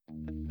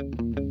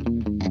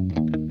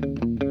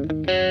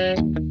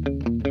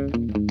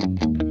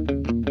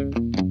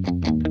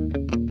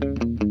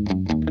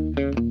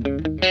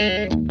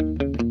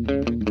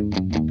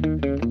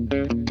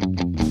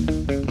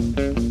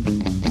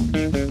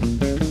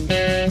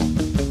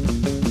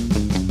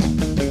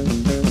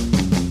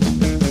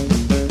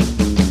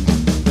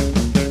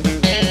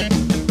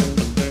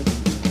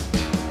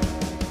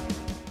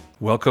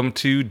Welcome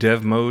to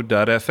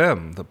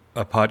DevMode.fm,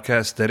 a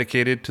podcast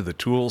dedicated to the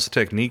tools,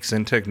 techniques,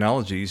 and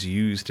technologies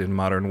used in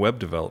modern web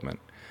development.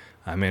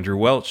 I'm Andrew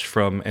Welch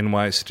from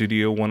NY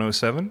Studio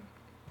 107.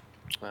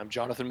 I'm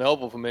Jonathan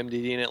Melville from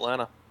MDD in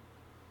Atlanta.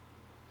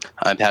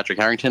 I'm Patrick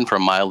Harrington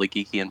from Mildly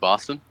Geeky in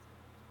Boston.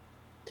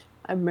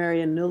 I'm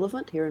Marian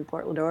Newlevant here in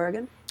Portland,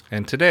 Oregon.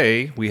 And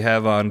today we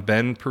have on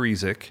Ben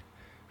Parizek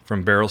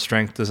from Barrel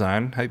Strength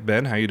Design. Hi,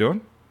 Ben. How you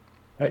doing?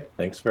 Hi.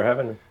 Thanks for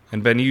having me.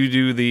 And Ben, you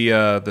do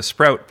the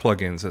Sprout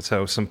plugins. That's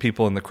how some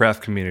people in the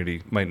craft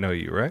community might know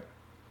you, right?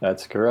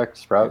 That's correct.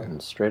 Sprout and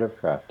straight up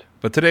craft.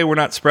 But today we're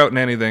not sprouting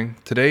anything.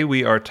 Today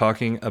we are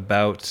talking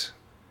about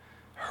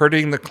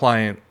hurting the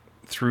client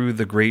through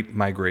the great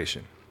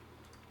migration.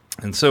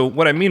 And so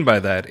what I mean by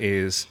that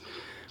is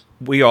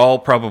we all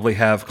probably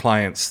have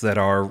clients that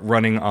are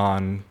running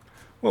on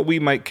what we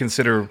might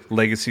consider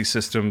legacy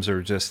systems,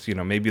 or just,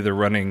 maybe they're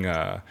running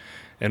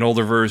an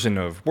older version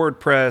of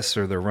WordPress,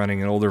 or they're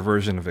running an older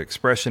version of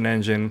Expression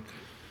Engine,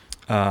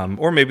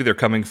 or maybe they're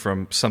coming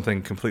from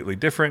something completely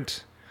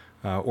different,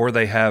 or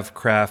they have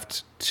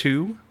Craft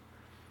 2,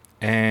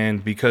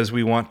 and because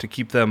we want to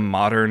keep them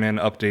modern and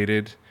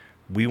updated,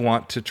 we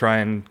want to try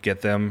and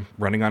get them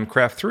running on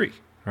Craft 3,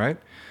 right?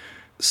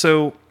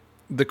 So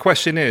the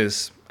question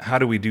is, how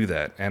do we do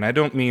that? And I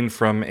don't mean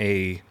from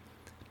a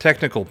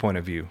technical point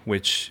of view,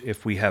 which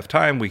if we have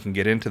time, we can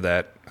get into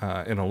that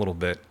in a little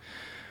bit.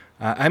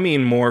 I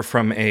mean more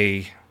from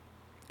a,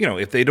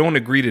 if they don't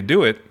agree to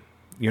do it,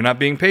 you're not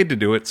being paid to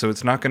do it, so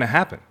it's not going to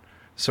happen.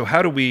 So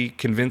how do we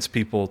convince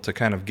people to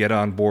kind of get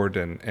on board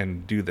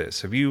and do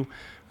this? Have you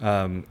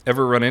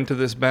ever run into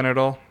this, Ben, at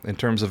all, in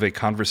terms of a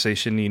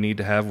conversation you need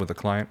to have with a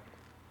client?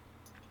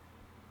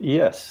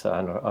 Yes,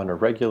 on a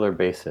regular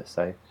basis.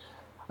 I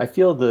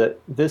feel that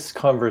this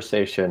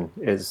conversation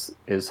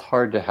is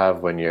hard to have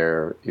when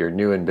you're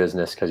new in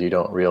business, because you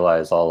don't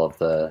realize all of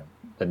the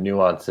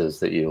nuances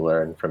that you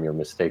learn from your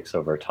mistakes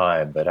over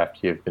time. But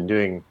after you've been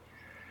doing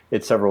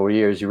it several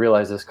years, you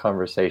realize this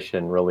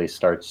conversation really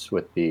starts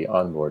with the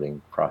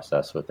onboarding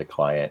process with the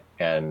client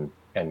and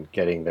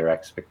getting their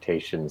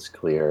expectations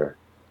clear,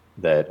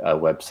 that a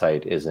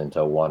website isn't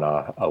a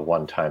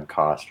one-time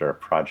cost or a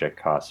project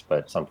cost,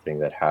 but something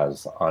that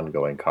has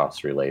ongoing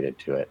costs related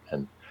to it.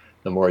 And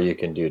the more you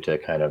can do to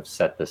kind of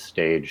set the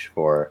stage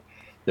for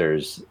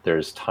there's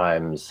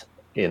times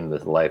in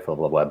the life of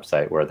a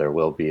website where there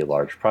will be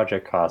large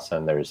project costs,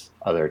 and there's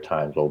other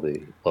times will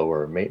be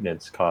lower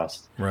maintenance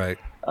costs. Right.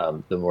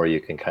 The more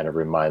you can kind of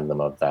remind them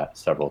of that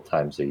several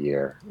times a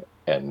year,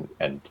 and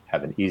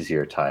have an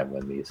easier time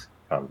when these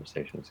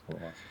conversations come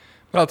along.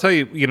 Well, I'll tell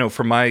you,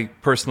 from my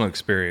personal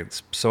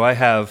experience, so I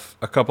have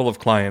a couple of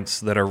clients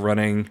that are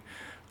running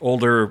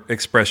older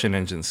Expression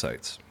Engine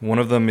sites. One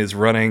of them is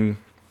running,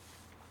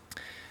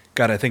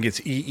 I think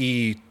it's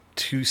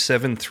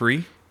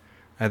EE273,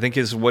 I think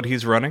is what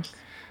he's running.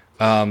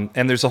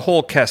 And there's a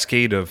whole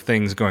cascade of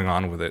things going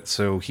on with it.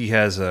 So he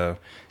has an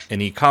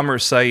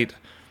e-commerce site,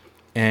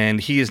 and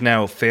he is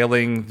now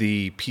failing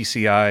the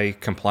PCI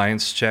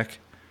compliance check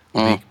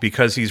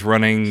because he's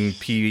running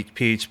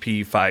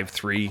PHP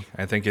 5.3,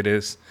 I think it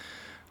is.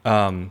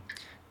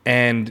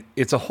 And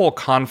it's a whole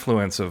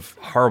confluence of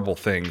horrible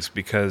things,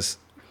 because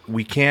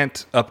we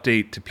can't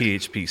update to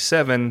PHP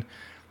 7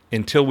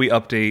 until we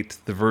update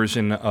the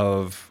version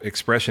of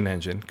Expression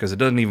Engine, because it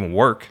doesn't even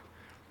work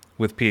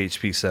with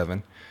PHP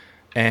 7.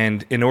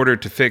 And in order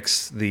to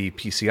fix the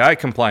PCI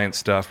compliance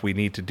stuff, we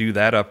need to do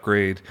that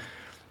upgrade.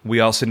 We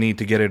also need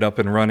to get it up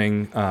and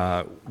running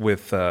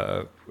with,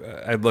 I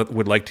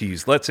would like to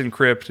use Let's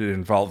Encrypt. It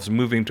involves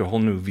moving to a whole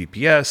new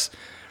VPS.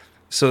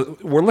 So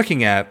we're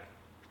looking at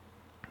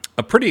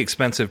a pretty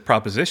expensive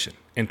proposition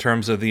in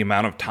terms of the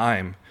amount of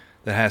time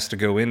that has to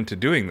go into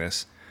doing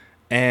this.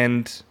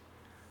 And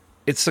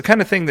it's the kind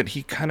of thing that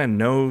he kind of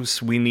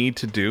knows we need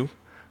to do.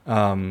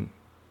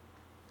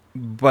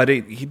 But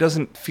he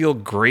doesn't feel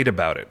great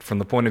about it from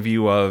the point of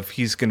view of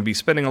he's going to be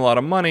spending a lot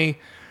of money,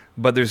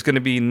 but there's going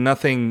to be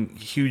nothing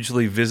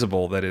hugely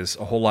visible that is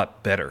a whole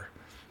lot better,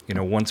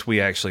 once we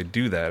actually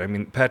do that. I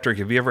mean, Patrick,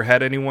 have you ever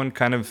had anyone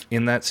kind of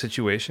in that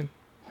situation?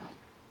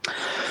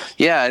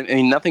 Yeah, I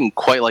mean, nothing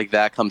quite like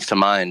that comes to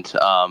mind,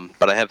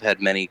 but I have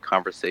had many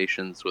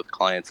conversations with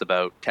clients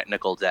about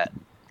technical debt,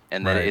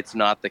 and that it's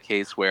not the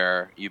case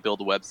where you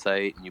build a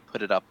website and you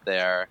put it up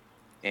there,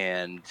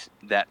 and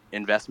that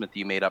investment that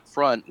you made up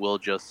front will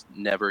just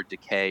never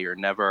decay or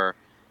never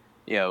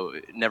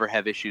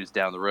have issues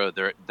down the road.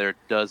 There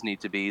does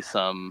need to be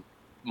some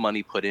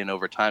money put in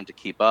over time to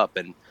keep up.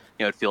 And,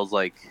 it feels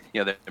like,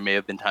 there may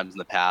have been times in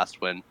the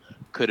past when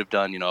could have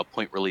done, a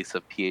point release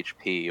of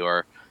PHP,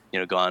 or,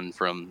 gone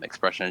from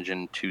Expression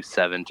Engine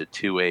 2.7 to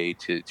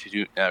 2.8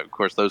 to of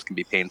course, those can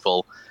be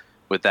painful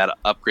with that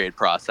upgrade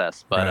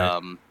process. But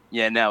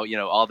right. now,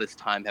 all this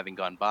time having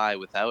gone by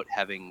without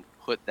having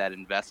put that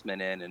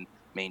investment in and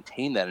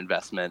maintain that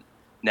investment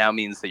now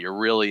means that you're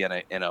really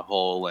in a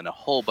hole, and a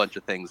whole bunch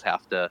of things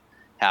have to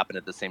happen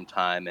at the same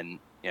time. And,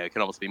 it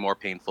can almost be more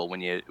painful when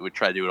you would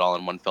try to do it all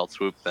in one fell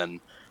swoop than,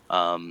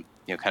 kind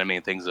of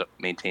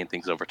maintain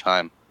things over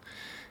time.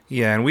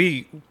 Yeah, and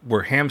we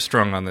were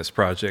hamstrung on this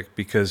project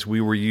because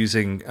we were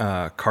using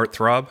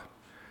CartThrob,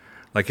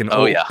 like an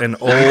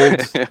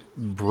old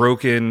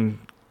broken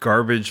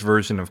garbage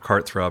version of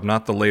CartThrob,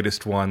 not the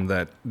latest one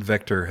that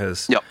Vector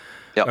has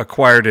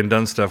acquired and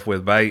done stuff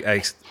with. But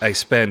I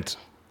spent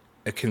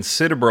a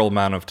considerable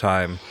amount of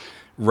time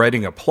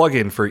writing a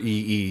plugin for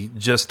EE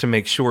just to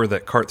make sure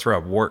that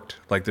CartThrob worked.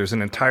 Like, there's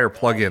an entire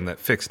plugin that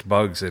fixed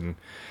bugs in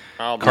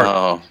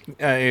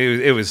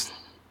it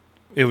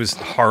was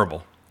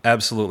horrible.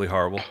 Absolutely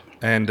horrible.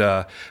 And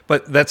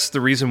but that's the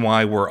reason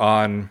why we're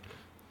on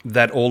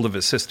that old of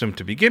a system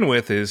to begin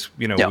with is,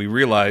 we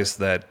realized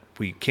that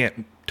we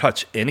can't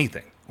touch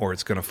anything or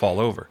it's going to fall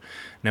over.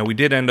 Now, we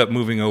did end up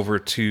moving over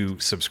to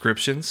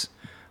subscriptions.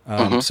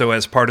 So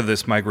as part of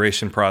this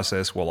migration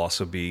process, we'll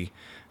also be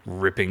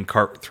ripping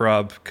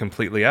CartThrob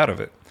completely out of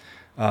it.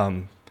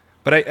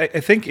 But I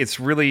think it's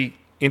really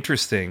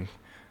interesting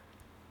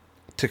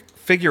to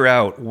figure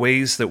out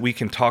ways that we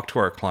can talk to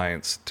our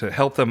clients to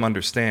help them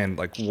understand,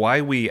 like, why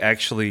we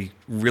actually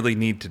really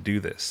need to do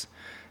this.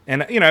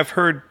 And, I've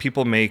heard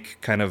people make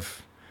kind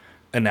of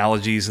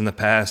analogies in the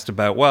past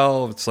about,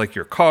 well, it's like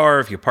your car.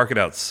 If you park it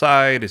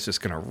outside, it's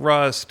just going to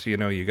rust.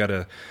 You got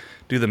to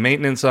do the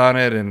maintenance on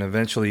it, and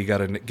eventually you got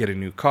to get a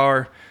new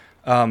car.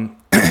 And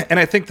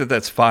I think that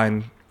that's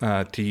fine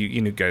to you.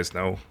 You guys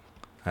know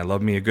I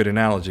love me a good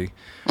analogy.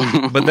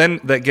 But then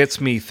that gets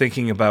me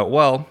thinking about,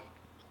 well,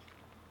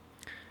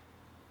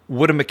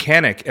 would a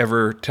mechanic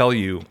ever tell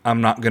you, I'm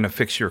not going to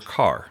fix your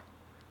car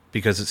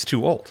because it's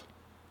too old?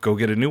 Go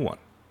get a new one,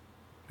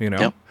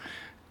 Yep.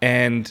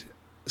 And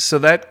so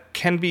that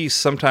can be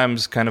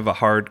sometimes kind of a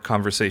hard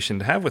conversation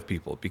to have with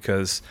people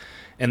because,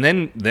 and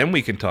then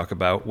we can talk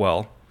about,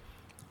 well,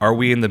 are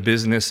we in the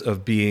business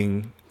of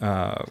being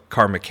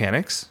car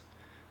mechanics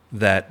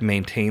that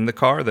maintain the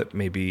car that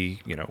maybe,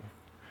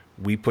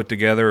 we put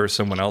together or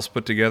someone else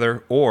put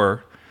together,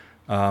 or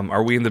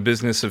are we in the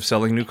business of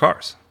selling new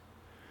cars?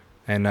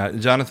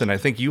 And Jonathan, I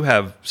think you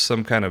have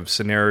some kind of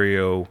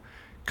scenario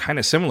kind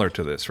of similar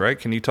to this, right?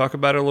 Can you talk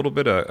about it a little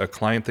bit? A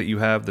client that you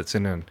have that's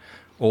in an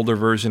older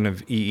version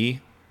of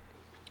EE?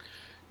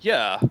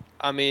 Yeah,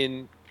 I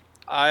mean,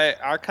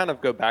 I kind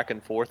of go back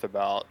and forth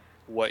about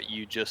what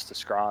you just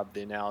described,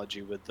 the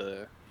analogy with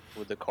the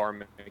car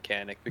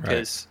mechanic,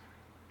 because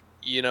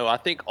I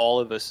think all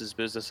of us as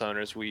business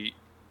owners, we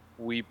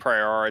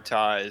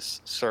prioritize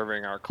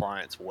serving our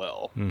clients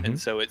well, and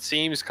so it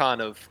seems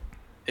kind of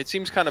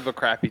a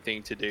crappy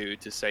thing to do,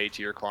 to say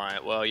to your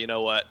client, well, you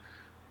know what,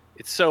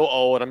 it's so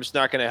old, I'm just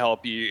not going to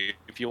help you.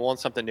 If you want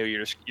something new,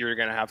 you're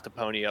going to have to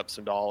pony up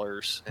some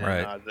dollars,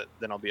 and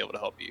then I'll be able to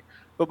help you.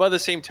 But by the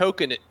same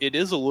token, it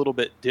is a little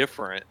bit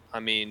different,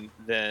 than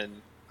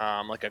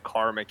like a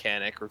car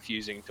mechanic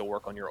refusing to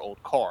work on your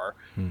old car.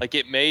 Like,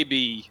 it may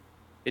be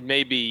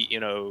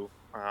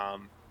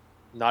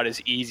not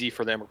as easy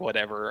for them or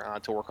whatever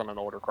to work on an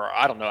older car.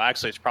 I don't know.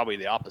 Actually, it's probably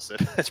the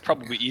opposite. It's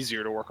probably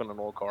easier to work on an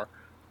old car.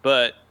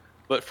 But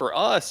for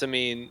us,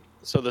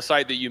 so the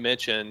site that you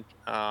mentioned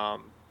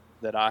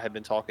that I have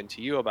been talking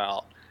to you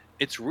about,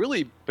 it's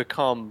really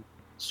become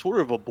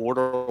sort of a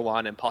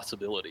borderline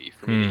impossibility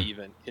for me to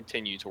even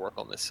continue to work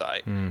on this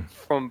site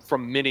from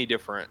many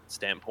different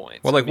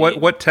standpoints. Well, like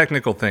what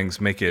technical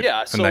things make it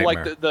a nightmare?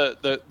 Like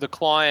the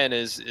client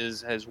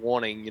is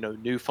wanting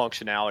new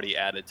functionality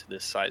added to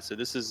this site. So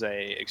this is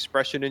a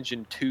Expression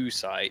Engine 2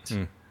 site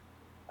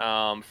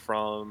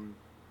from,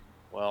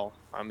 well,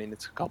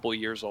 it's a couple of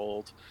years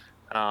old.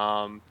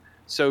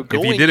 So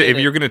if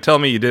you're going to tell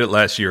me you did it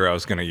last year, I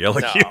was going to yell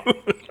at you.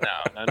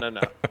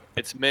 No.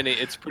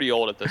 It's pretty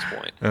old at this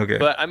point. Okay.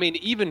 But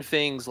even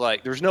things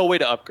like, there's no way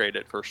to upgrade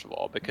it, first of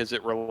all, because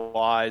it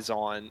relies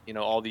on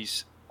all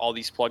these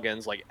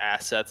plugins like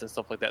assets and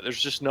stuff like that.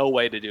 There's just no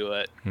way to do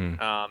it.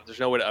 There's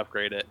no way to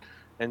upgrade it.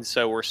 And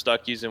so we're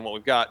stuck using what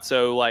we've got.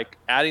 So like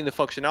adding the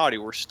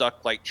functionality, we're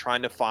stuck like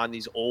trying to find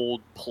these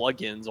old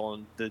plugins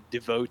on the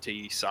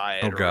Devotee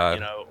side.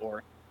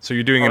 So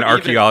you're doing an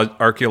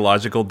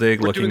archaeological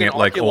dig, looking at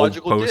like old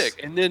posts.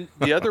 And then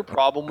the other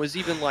problem was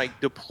even like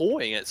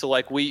deploying it. So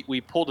like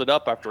we pulled it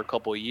up after a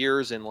couple of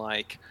years, and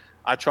like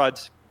I tried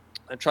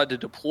to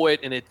deploy it,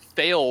 and it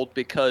failed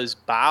because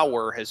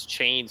Bower has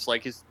changed,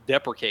 like it's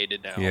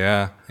deprecated now.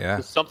 Yeah.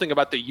 So something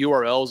about the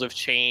URLs have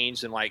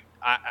changed, and like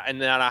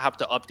and then I have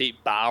to update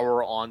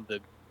Bower on the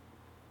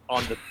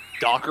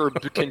Docker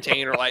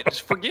container. Like,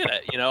 just forget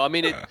it.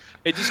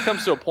 It just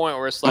comes to a point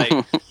where it's like,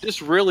 this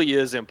really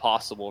is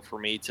impossible for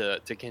me to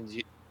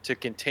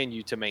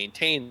continue to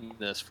maintain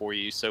this for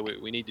you. So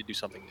we need to do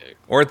something new,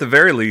 or at the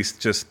very least,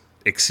 just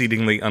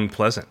exceedingly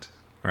unpleasant,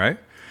 right?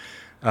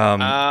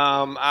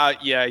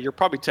 Yeah, you're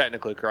probably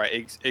technically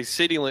correct.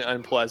 Exceedingly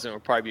unpleasant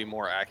would probably be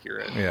more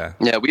accurate. Yeah.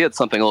 Yeah, we had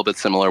something a little bit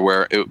similar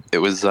where it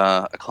was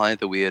a client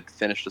that we had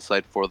finished a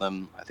site for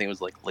them. I think it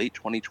was like late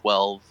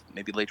 2012,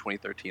 maybe late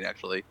 2013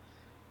 actually,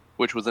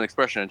 which was an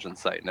expression engine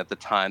site. And at the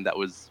time, that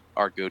was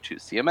our go-to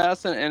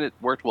CMS, and it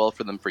worked well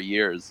for them for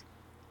years.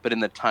 But in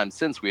the time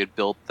since, we had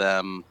built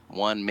them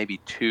one,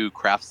 maybe two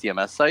craft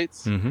CMS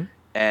sites,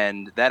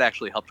 and that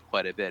actually helped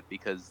quite a bit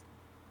because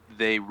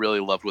they really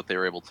loved what they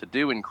were able to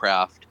do in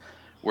craft.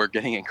 We're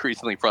getting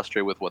increasingly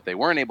frustrated with what they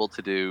weren't able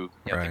to do,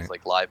 things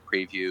like live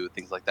preview,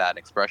 things like that, and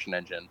expression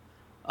engine.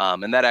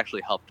 And that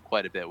actually helped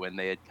quite a bit when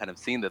they had kind of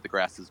seen that the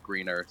grass is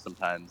greener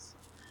sometimes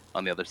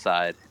on the other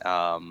side.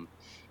 And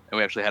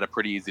we actually had a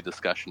pretty easy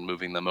discussion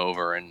moving them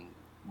over and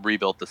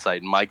rebuilt the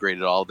site and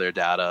migrated all of their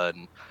data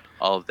and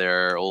all of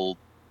their old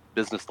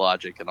business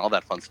logic and all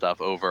that fun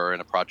stuff over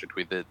in a project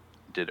we did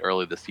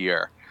early this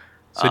year.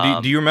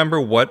 So do you remember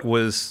what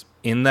was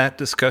in that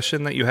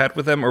discussion that you had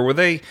with them, or were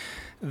they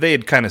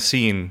had kind of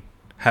seen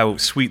how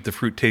sweet the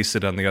fruit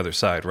tasted on the other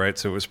side, right?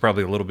 So it was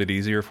probably a little bit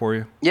easier for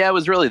you? Yeah, it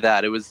was really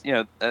that. It was,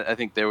 I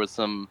think there was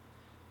some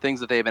things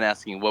that they've been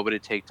asking, what would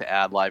it take to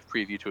add live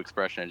preview to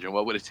Expression Engine?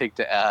 What would it take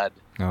to add,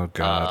 matrix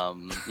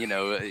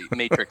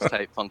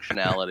type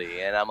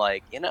functionality? And I'm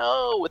like,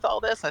 with all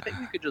this, I think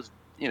we could just,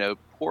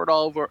 pour it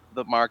all over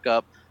the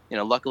markup.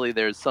 Luckily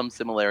there's some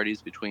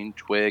similarities between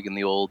Twig and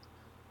the old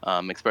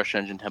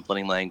Expression Engine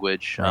templating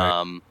language.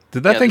 Right.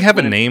 Did that thing have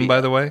a name, by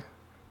the way?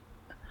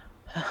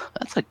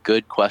 That's a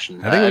good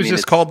question. I think it was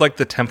just called like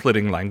the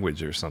templating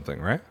language or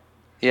something, right?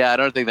 Yeah, I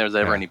don't think there was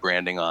ever any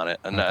branding on it.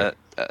 And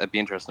I'd be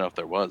interested to know if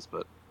there was,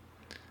 but...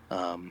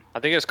 I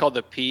think it's called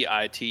the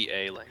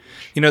PITA language.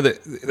 The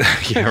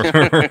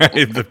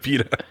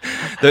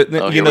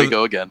PITA. Here we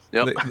go again.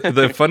 Yep.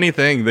 The funny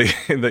thing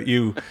that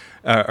you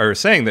are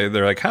saying,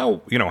 they're like,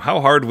 how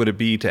hard would it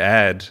be to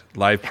add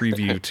live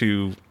preview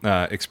to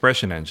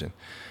Expression Engine?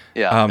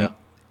 Yeah.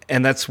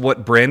 And that's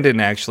what Brandon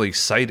actually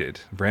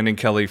cited. Brandon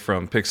Kelly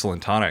from Pixel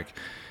and Tonic.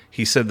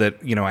 He said that,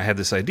 I had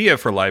this idea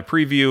for live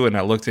preview and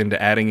I looked into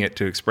adding it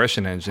to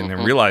Expression Engine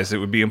and realized it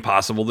would be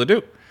impossible to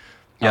do.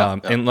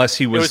 Unless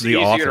he was the author.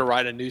 It was easier to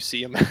write a new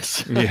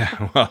CMS.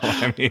 Yeah, well,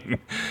 I mean,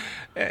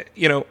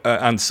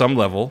 on some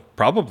level,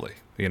 probably.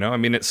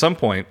 At some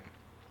point,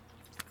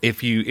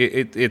 if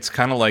it's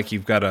kind of like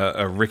you've got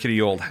a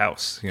rickety old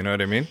house. You know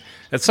what I mean?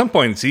 At some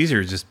point, it's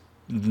easier to just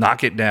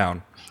knock it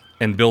down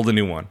and build a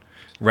new one,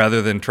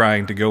 rather than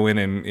trying to go in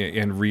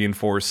and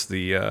reinforce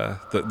the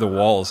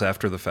walls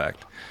after the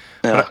fact.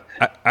 Yeah.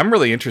 I'm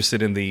really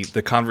interested in the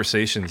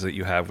conversations that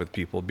you have with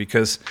people,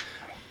 because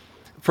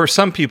for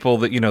some people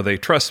that, they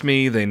trust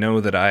me, they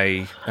know that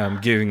I am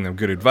giving them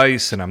good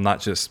advice and I'm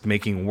not just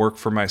making work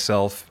for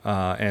myself.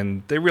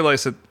 And they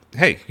realize that,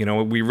 hey,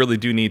 we really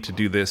do need to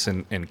do this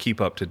and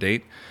keep up to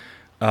date.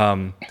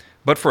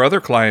 But for other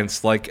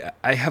clients, like,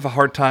 I have a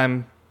hard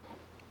time.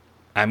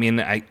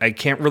 I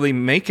can't really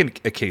make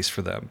a case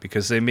for them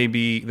because they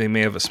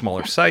may have a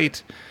smaller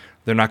site.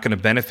 They're not going to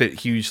benefit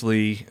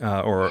hugely,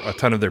 or a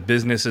ton of their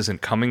business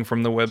isn't coming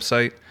from the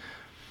website.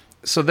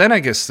 So then I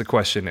guess the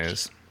question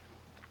is,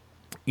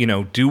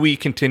 do we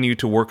continue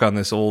to work on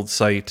this old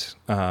site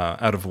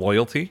out of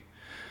loyalty?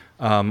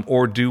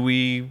 Or do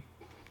we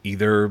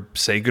either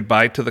say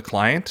goodbye to the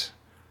client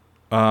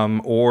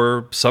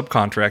or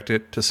subcontract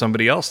it to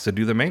somebody else to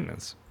do the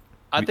maintenance?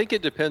 I think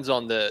it depends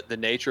on the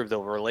nature of the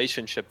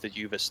relationship that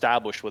you've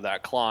established with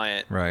that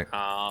client, right?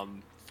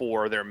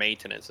 For their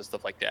maintenance and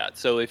stuff like that.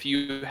 So if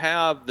you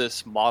have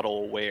this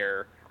model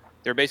where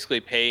they're basically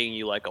paying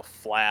you like a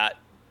flat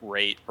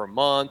rate per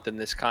month and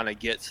this kind of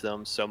gets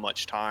them so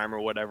much time or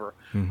whatever,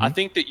 I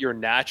think that you're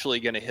naturally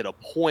going to hit a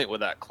point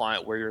with that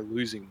client where you're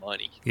losing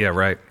money. Yeah,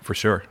 right, for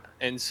sure.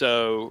 And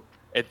so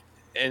if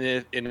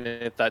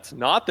that's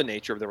not the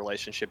nature of the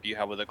relationship you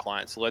have with a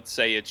client, so let's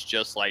say it's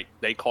just like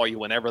they call you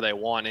whenever they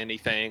want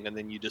anything and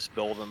then you just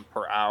bill them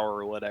per hour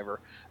or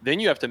whatever, then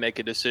you have to make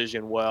a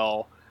decision.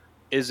 Well,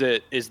 is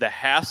the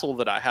hassle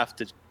that I have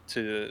to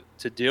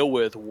deal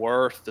with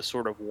worth the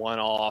sort of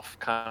one-off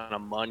kind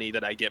of money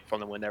that I get from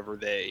them whenever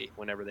they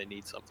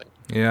need something?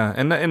 Yeah,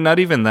 and not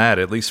even that,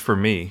 at least for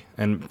me,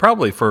 and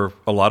probably for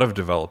a lot of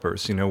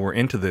developers. We're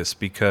into this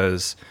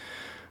because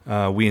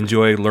we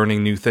enjoy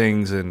learning new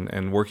things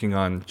and working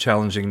on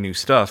challenging new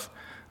stuff.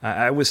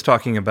 I was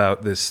talking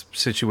about this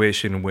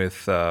situation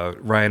with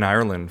Ryan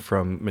Ireland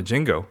from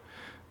Majingo,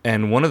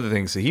 and one of the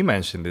things that he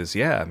mentioned is,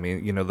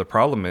 the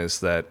problem is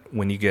that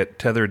when you get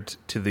tethered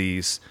to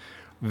these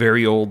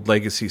very old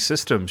legacy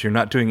systems, you're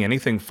not doing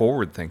anything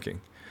forward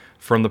thinking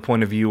from the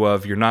point of view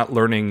of you're not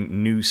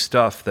learning new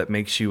stuff that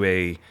makes you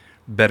a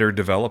better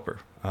developer.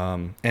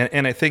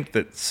 And I think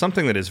that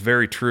something that is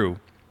very true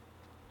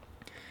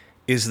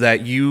is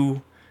that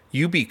you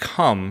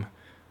become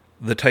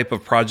the type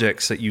of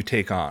projects that you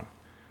take on.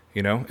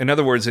 In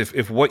other words,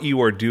 if what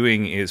you are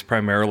doing is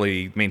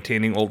primarily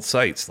maintaining old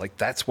sites, like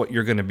that's what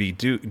you're going to be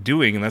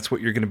doing, and that's what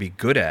you're going to be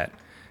good at,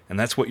 and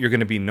that's what you're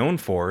going to be known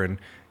for, and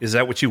is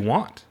that what you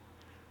want?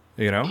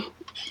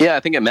 Yeah, I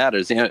think it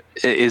matters.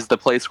 Is the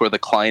place where the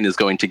client is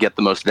going to get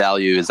the most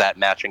value, is that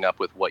matching up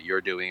with what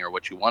you're doing or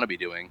what you want to be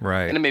doing?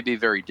 Right. And it may be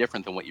very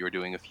different than what you were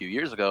doing a few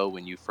years ago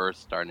when you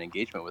first started an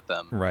engagement with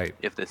them. Right.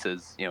 If this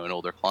is, an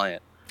older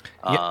client.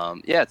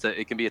 Yeah.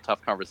 It can be a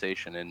tough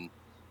conversation, and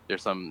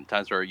there's some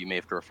times where you may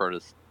have to refer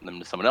them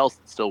to someone else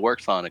that still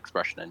works on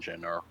Expression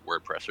Engine or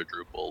WordPress or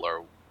Drupal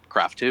or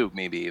Craft 2,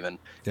 maybe even,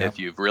 if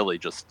you've really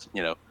just,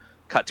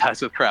 cut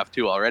ties with Craft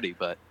 2 already.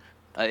 But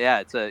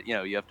it's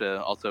you have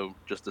to also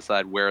just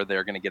decide where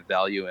they're going to get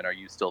value, and are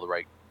you still the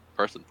right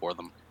person for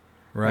them?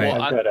 Right.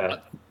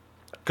 Well,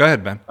 Go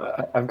ahead, Ben.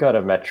 I've got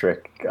a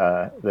metric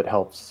that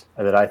helps,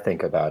 that I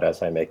think about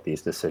as I make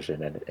these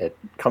decisions, and it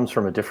comes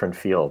from a different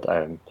field.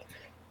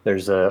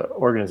 There's an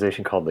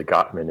organization called the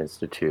Gottman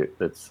Institute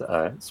that's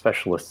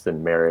specialists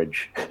in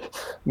marriage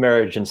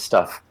and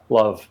stuff,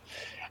 love,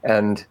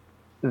 and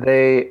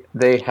they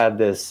had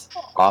this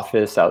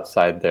office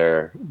outside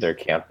their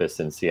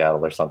campus in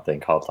Seattle or something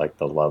called like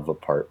the Love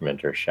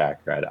Apartment or Shack,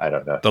 or I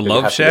don't know. The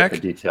Love Shack? The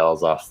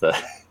details off the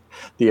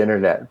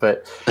internet,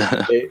 but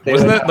they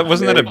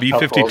wasn't that a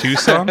B-52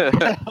 song?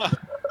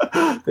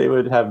 They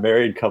would have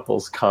married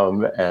couples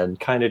come and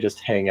kind of just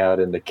hang out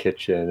in the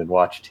kitchen and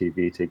watch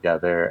TV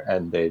together,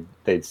 and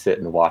they'd sit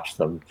and watch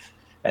them,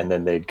 and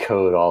then they'd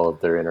code all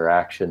of their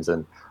interactions.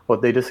 And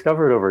what they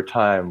discovered over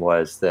time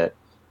was that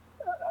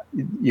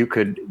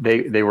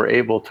they were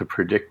able to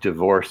predict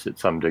divorce at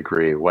some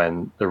degree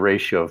when the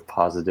ratio of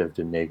positive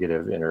to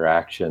negative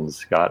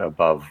interactions got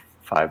above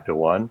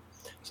 5-1.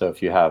 So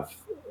if you have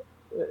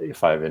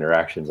 5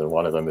 interactions and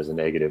one of them is a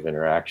negative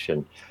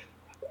interaction,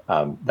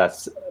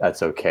 that's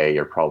okay.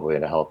 You're probably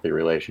in a healthy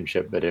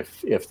relationship. But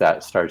if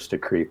that starts to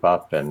creep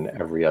up, and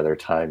every other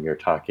time you're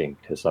talking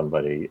to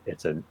somebody,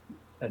 it's a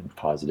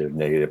positive,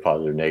 negative,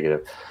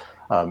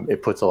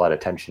 it puts a lot of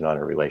tension on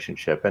a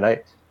relationship. And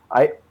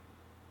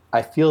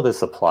I feel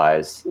this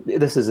applies.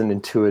 This is an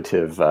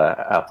intuitive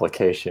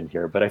application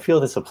here, but I feel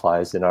this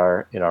applies in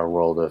our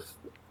world of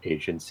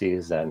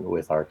agencies and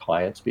with our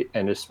clients,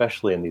 and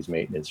especially in these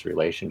maintenance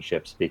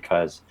relationships,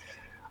 because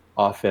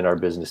often our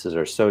businesses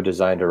are so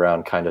designed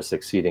around kind of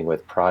succeeding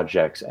with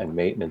projects, and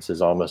maintenance is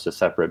almost a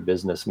separate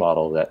business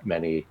model that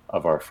many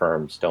of our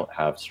firms don't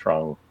have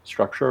strong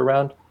structure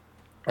around.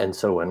 And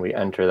so when we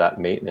enter that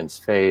maintenance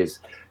phase,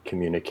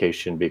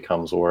 communication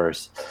becomes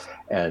worse.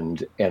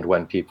 And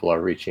when people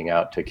are reaching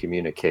out to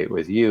communicate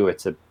with you,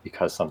 it's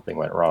because something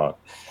went wrong.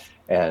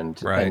 And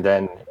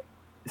then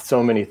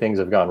so many things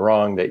have gone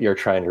wrong that you're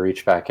trying to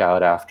reach back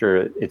out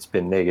after it's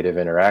been negative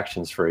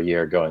interactions for a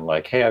year, going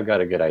like, hey, I've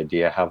got a good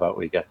idea. How about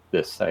we get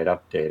this site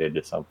updated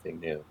to something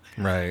new?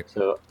 Right.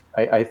 So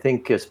I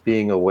think just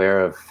being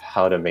aware of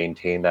how to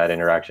maintain that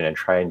interaction and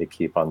trying to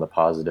keep on the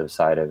positive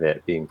side of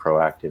it, being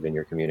proactive in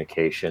your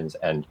communications,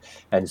 and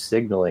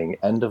signaling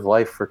end of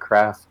life for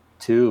Craft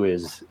 2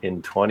 is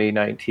in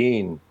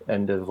 2019,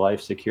 end of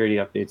life security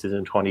updates is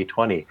in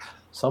 2020.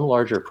 Some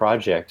larger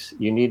projects,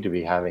 you need to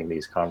be having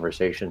these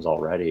conversations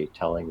already,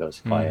 telling those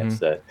clients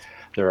that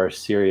there are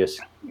serious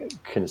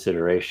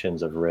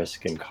considerations of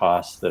risk and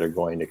costs that are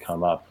going to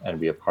come up and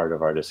be a part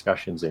of our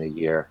discussions in a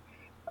year.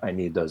 I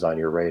need those on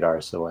your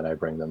radar, so when I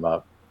bring them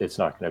up, it's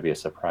not going to be a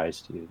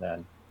surprise to you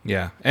then.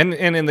 Yeah, and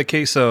in the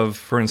case of,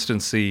 for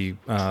instance, the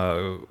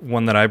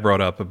one that I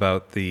brought up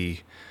about the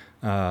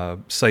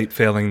site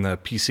failing the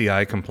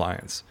PCI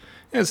compliance,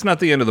 it's not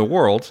the end of the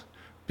world,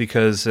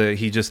 because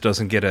he just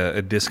doesn't get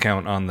a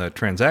discount on the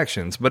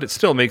transactions, but it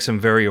still makes him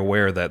very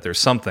aware that there's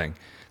something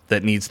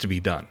that needs to be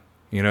done.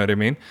 You know what I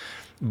mean?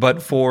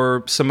 But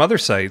for some other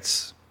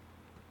sites,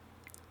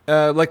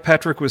 like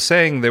Patrick was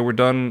saying, they were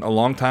done a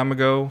long time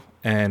ago,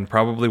 and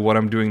probably what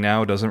I'm doing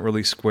now doesn't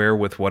really square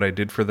with what I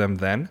did for them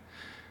then.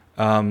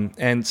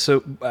 And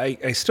so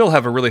I still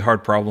have a really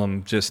hard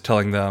problem just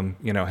telling them,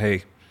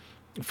 hey,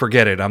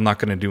 forget it. I'm not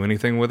going to do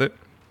anything with it.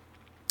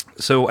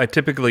 So I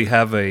typically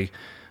have a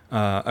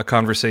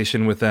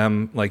conversation with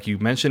them, like you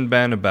mentioned,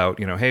 Ben, about,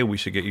 hey, we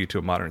should get you to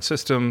a modern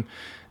system.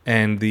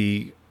 And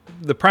the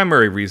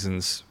primary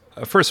reasons,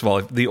 first of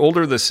all, the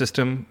older the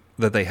system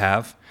that they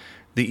have,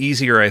 the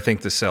easier I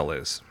think the sell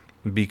is,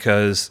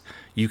 because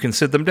you can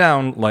sit them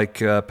down, like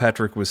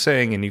Patrick was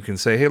saying, and you can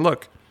say, hey,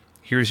 look,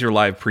 here's your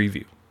live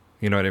preview.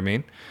 You know what I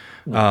mean?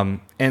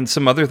 Mm-hmm. And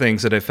some other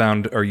things that I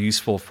found are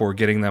useful for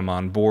getting them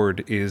on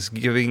board is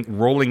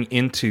rolling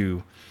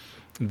into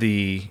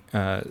the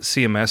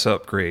CMS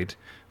upgrade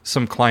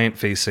some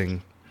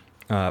client-facing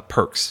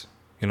perks.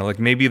 Like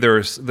maybe there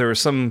are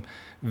some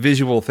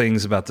visual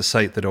things about the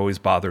site that always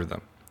bother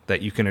them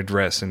that you can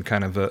address in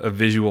kind of a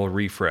visual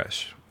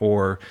refresh,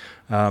 or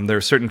there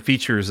are certain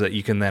features that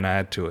you can then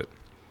add to it.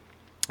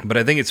 But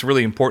I think it's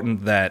really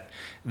important that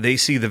they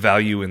see the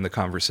value in the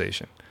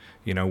conversation.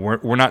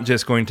 We're not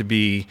just going to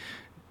be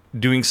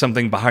doing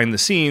something behind the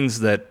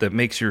scenes that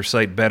makes your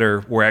site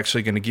better. We're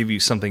actually going to give you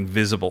something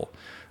visible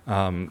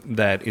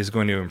that is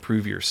going to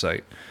improve your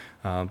site.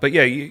 But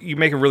yeah, you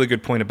make a really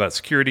good point about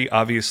security,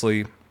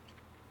 obviously,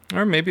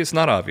 or maybe it's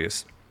not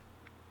obvious.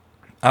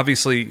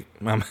 Obviously,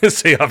 I'm going to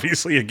say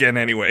obviously again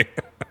anyway.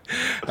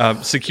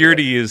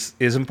 Security is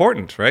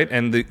important, right?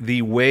 And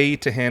the way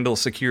to handle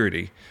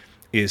security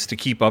is to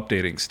keep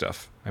updating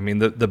stuff. I mean,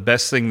 the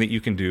best thing that you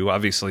can do,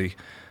 obviously,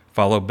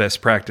 follow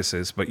best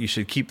practices, but you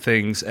should keep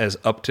things as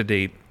up to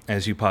date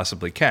as you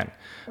possibly can.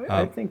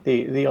 I think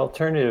the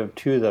alternative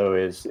too, though,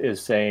 is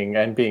saying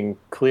and being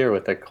clear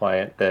with the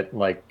client that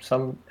like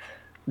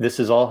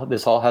this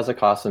all has a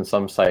cost, and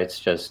some sites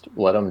just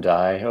let them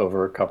die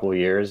over a couple of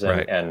years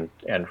and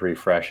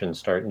refresh and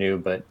start new.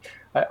 But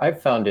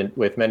I've found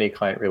with many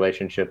client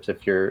relationships,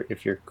 if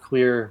you're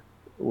clear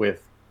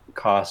with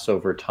costs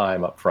over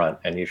time up front,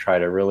 and you try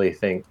to really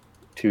think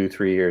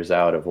 2-3 years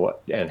out of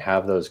what, and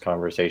have those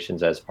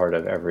conversations as part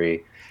of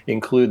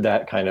include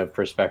that kind of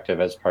perspective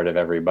as part of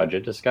every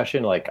budget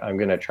discussion. Like, I'm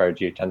going to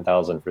charge you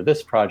 $10,000 for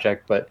this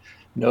project, but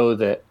know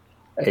that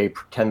a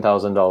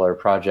 $10,000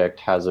 project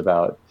has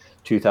about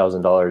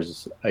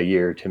 $2,000 a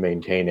year to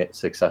maintain it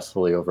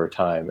successfully over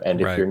time.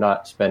 And if you're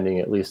not spending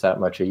at least that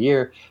much a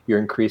year, you're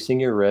increasing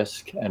your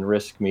risk, and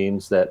risk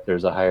means that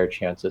there's a higher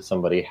chance that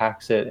somebody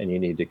hacks it and you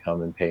need to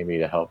come and pay me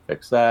to help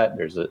fix that.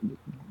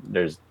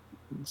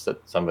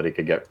 Somebody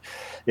could get,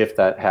 if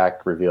that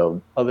hack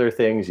revealed other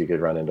things, you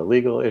could run into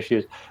legal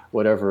issues,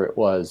 whatever it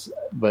was.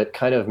 But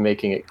kind of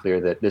making it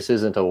clear that this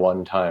isn't a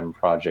one-time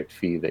project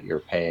fee that you're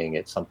paying.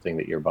 It's something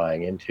that you're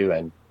buying into,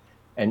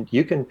 and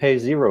you can pay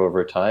zero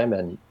over time.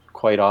 And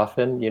quite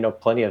often,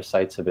 plenty of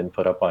sites have been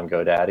put up on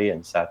GoDaddy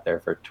and sat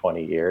there for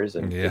 20 years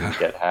and didn't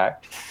get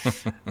hacked.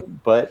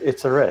 But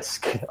it's a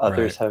risk.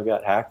 Others have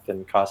got hacked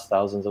and cost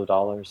thousands of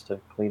dollars to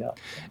clean up.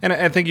 And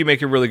I think you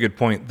make a really good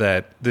point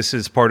that this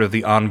is part of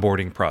the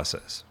onboarding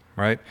process,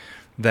 right?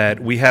 That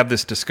we have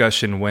this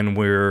discussion when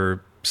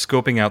we're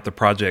scoping out the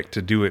project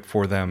to do it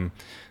for them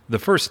the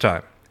first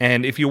time.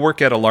 And if you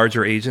work at a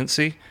larger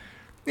agency,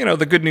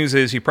 the good news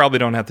is you probably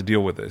don't have to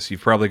deal with this.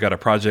 You've probably got a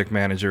project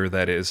manager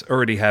that is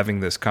already having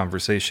this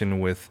conversation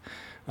with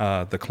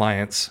the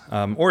clients.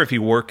 Or if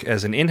you work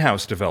as an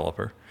in-house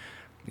developer,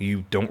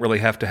 you don't really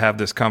have to have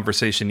this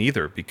conversation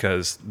either,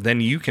 because then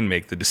you can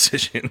make the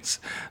decisions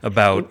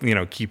about,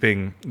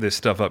 keeping this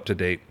stuff up to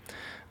date.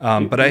 Go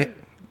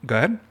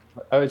ahead.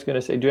 I was going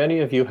to say, do any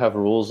of you have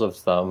rules of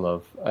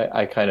thumb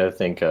I kind of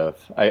think of,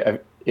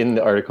 in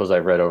the articles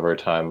I've read over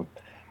time,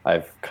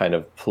 I've kind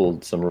of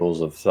pulled some rules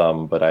of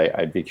thumb, but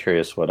I'd be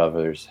curious what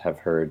others have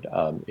heard.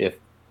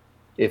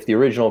 If the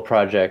original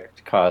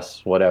project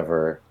costs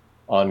whatever,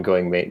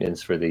 ongoing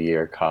maintenance for the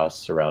year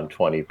costs around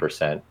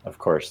 20%. Of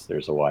course,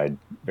 there's a wide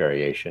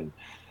variation.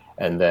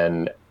 And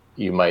then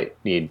you might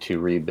need to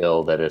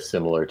rebuild at a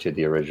similar to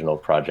the original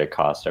project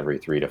cost every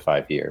 3 to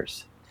 5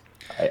 years.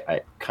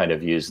 I kind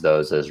of use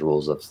those as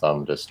rules of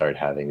thumb to start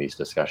having these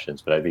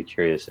discussions, but I'd be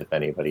curious if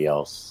anybody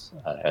else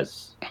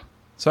has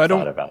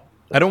thought about.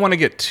 I don't want to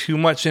get too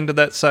much into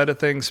that side of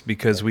things,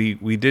 because we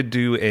did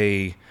do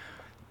a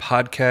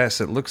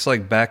podcast, it looks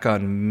like back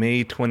on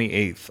May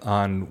 28th,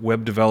 on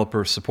web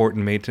developer support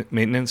and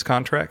maintenance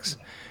contracts.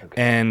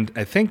 Okay. And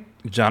I think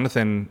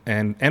Jonathan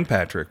and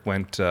Patrick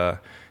went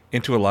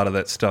into a lot of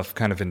that stuff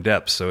kind of in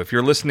depth. So if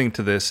you're listening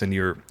to this and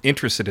you're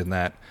interested in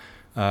that,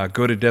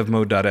 go to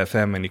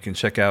devmode.fm and you can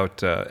check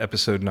out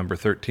episode number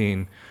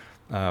 13,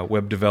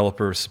 web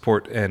developer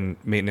support and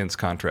maintenance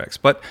contracts.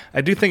 But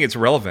I do think it's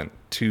relevant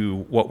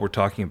to what we're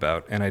talking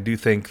about. And I do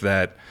think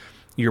that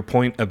your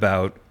point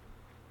about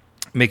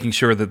making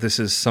sure that this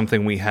is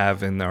something we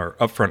have in our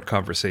upfront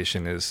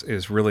conversation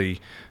is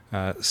really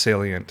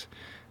salient.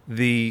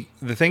 The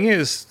thing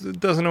is, it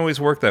doesn't always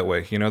work that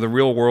way. The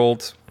real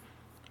world,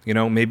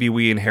 maybe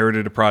we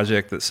inherited a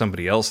project that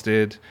somebody else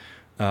did.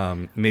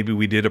 Maybe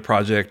we did a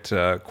project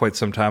quite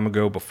some time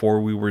ago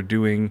before we were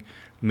doing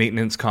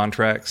maintenance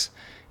contracts.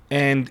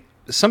 And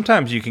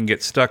sometimes you can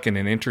get stuck in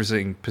an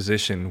interesting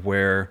position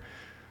where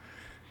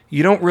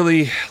you don't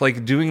really,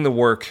 like, doing the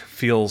work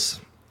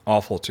feels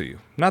awful to you.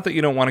 Not that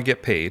you don't want to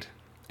get paid,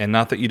 and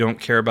not that you don't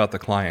care about the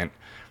client,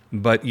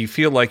 but you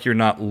feel like you're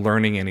not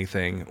learning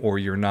anything, or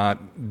you're not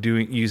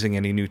using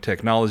any new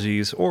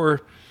technologies,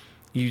 or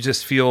you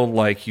just feel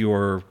like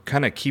you're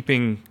kind of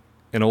keeping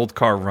an old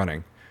car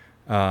running,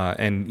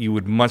 and you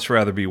would much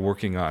rather be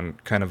working on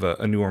kind of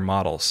a newer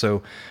model.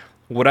 So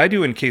what I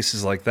do in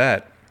cases like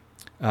that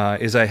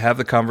is I have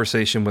the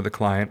conversation with the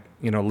client,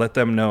 let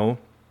them know,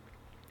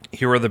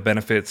 here are the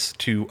benefits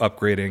to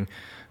upgrading,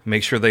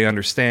 make sure they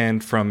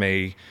understand from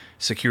a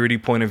security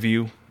point of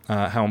view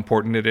how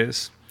important it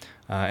is.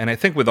 And I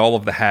think with all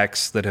of the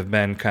hacks that have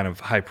been kind of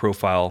high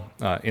profile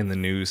in the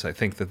news, I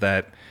think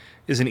that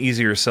is an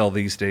easier sell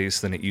these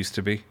days than it used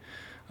to be.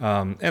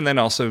 And then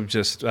also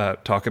just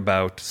talk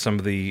about some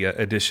of the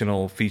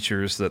additional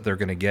features that they're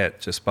going to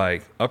get just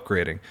by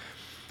upgrading.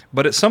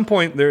 But at some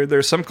point,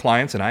 there's some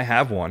clients, and I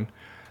have one,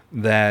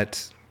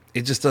 that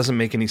it just doesn't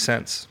make any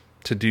sense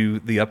to do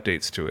the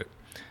updates to it.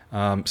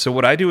 So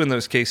what I do in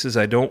those cases,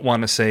 I don't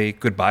want to say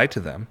goodbye to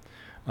them.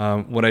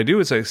 What I do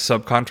is I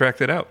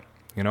subcontract it out.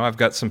 I've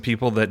got some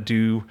people that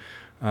do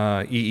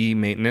EE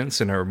maintenance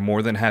and are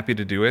more than happy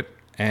to do it,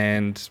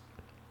 and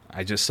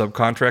I just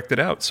subcontract it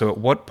out. So at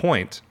what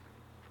point,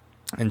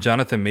 and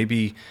Jonathan,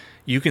 maybe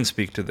you can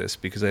speak to this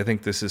because I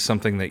think this is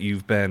something that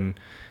you've been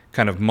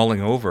kind of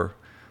mulling over.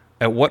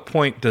 At what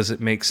point does it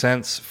make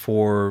sense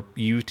for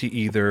you to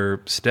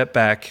either step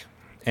back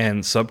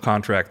and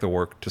subcontract the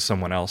work to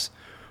someone else,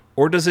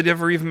 or does it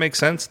ever even make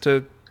sense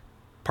to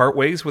part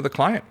ways with a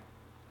client?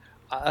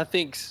 I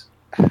think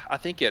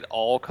it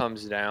all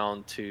comes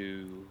down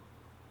to,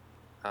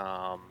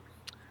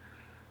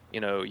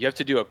 you have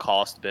to do a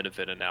cost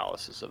benefit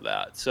analysis of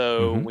that.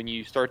 So when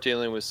you start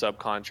dealing with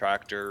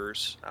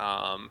subcontractors,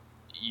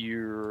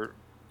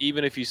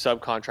 even if you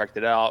subcontract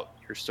it out,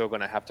 you're still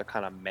going to have to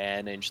kind of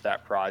manage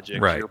that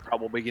project. Right. You're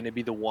probably going to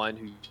be the one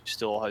who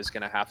still is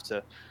going to have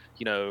to,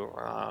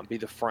 be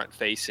the front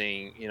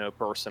facing,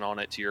 person on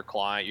it to your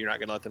client. You're not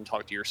going to let them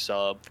talk to your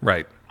sub.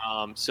 Right.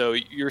 So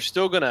you're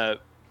still going to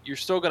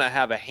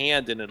have a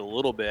hand in it a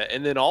little bit.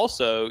 And then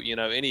also,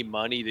 any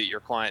money that your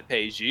client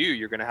pays you,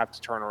 you're going to have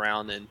to turn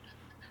around and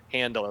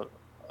hand a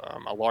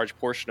large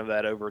portion of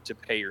that over to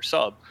pay your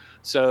sub.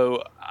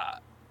 So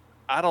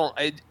I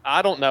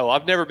don't know.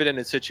 I've never been in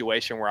a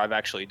situation where I've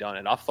actually done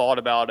it. I've thought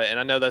about it, and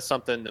I know that's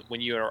something that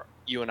when you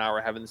and I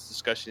were having this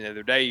discussion the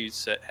other day, you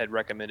had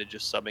recommended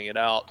just subbing it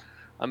out.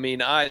 I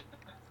mean, I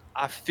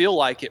feel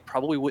like it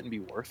probably wouldn't be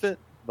worth it,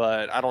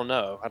 but I don't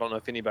know. I don't know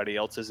if anybody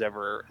else has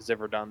ever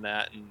done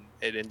that and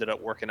it ended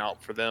up working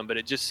out for them. But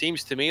it just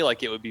seems to me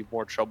like it would be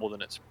more trouble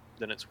than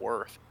it's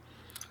worth.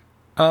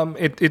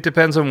 It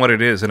depends on what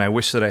it is, and I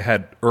wish that I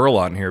had Earl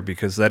on here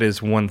because that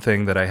is one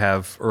thing that I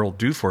have Earl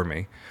do for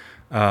me.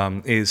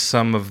 Is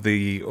some of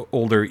the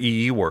older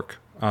EE work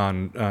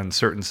on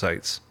certain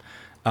sites.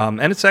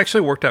 And it's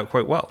actually worked out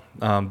quite well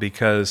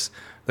because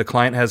the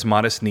client has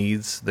modest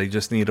needs. They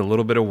just need a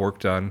little bit of work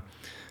done.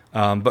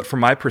 But from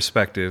my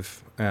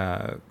perspective,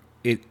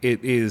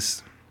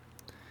 it's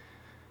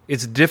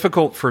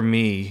difficult for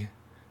me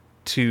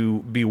to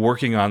be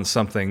working on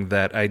something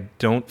that I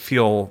don't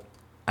feel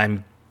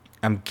I'm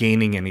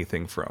gaining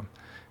anything from.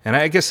 And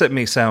I guess that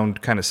may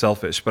sound kind of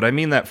selfish, but I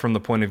mean that from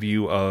the point of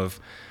view of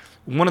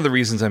one of the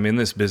reasons I'm in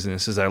this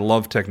business is I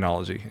love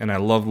technology and I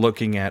love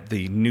looking at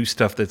the new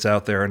stuff that's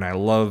out there and I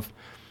love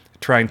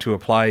trying to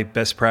apply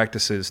best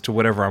practices to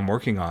whatever I'm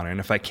working on. And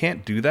if I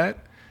can't do that,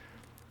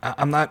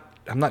 I'm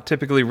not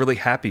typically really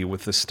happy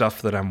with the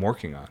stuff that I'm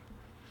working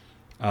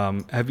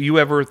on. Have you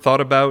ever thought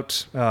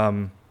about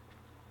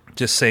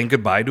just saying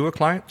goodbye to a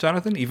client,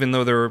 Jonathan, even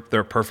though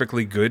they're a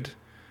perfectly good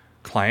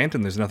client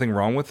and there's nothing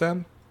wrong with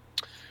them?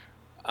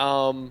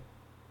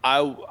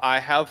 I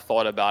have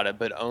thought about it,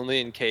 but only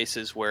in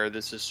cases where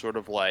this is sort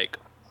of like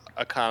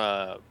a kind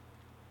of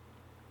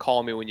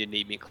call me when you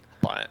need me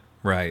client.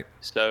 Right.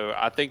 So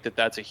I think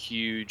that's a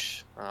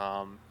huge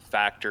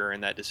factor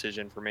in that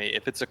decision for me.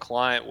 If it's a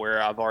client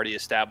where I've already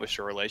established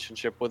a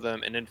relationship with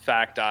them, and in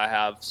fact I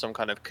have some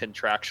kind of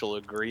contractual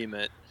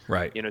agreement,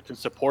 right, to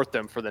support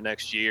them for the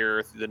next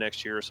year, through the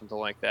next year or something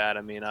like that.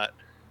 I mean,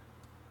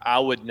 I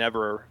would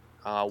never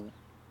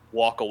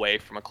walk away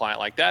from a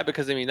client like that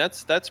because I mean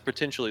that's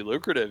potentially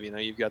lucrative.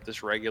 You've got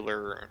this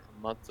regular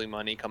monthly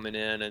money coming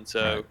in, and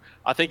so right.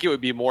 I think it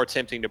would be more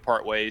tempting to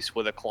part ways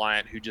with a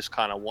client who just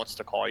kind of wants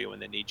to call you when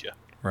they need you.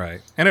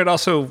 Right, and it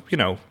also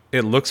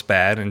it looks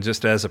bad, and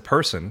just as a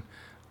person,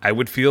 I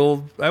would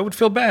feel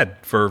bad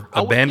for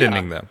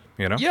abandoning them.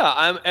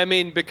 Yeah, I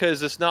mean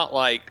because it's not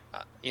like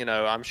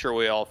I'm sure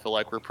we all feel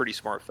like we're pretty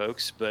smart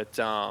folks, but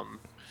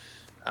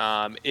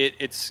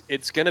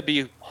it's going to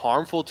be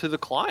harmful to the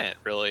client,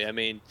 really. I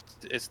mean,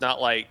 it's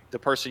not like the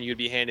person you'd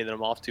be handing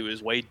them off to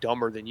is way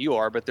dumber than you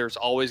are, but there's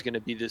always going to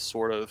be this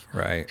sort of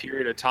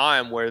period of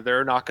time where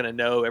they're not going to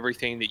know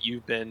everything that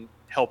you've been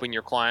helping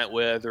your client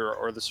with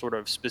or the sort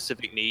of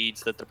specific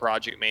needs that the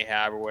project may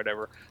have or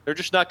whatever. They're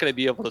just not going to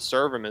be able to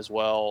serve them as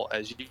well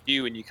as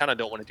you, and you kind of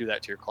don't want to do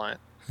that to your client.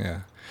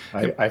 Yeah.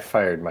 I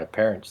fired my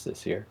parents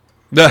this year.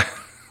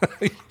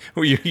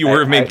 You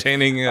were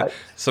maintaining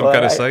some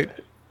kind of site?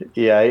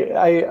 Yeah,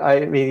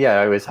 I mean,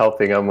 I was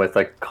helping them with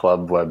a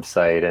club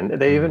website, and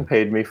they even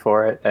paid me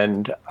for it.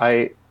 And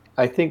I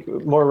think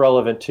more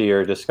relevant to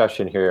your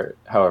discussion here,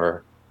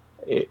 however,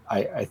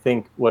 I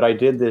think what I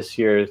did this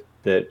year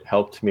that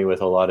helped me with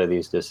a lot of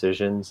these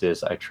decisions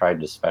is I tried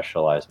to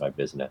specialize my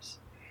business.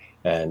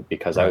 And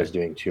because I was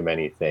doing too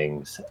many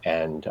things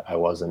and I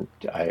was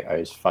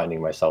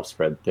finding myself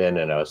spread thin,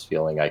 and I was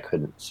feeling I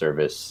couldn't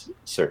service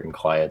certain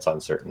clients on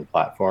certain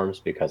platforms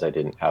because I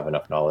didn't have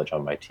enough knowledge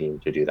on my team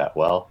to do that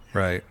well.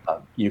 Right.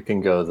 You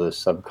can go the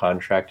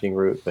subcontracting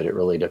route, but it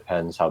really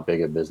depends how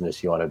big a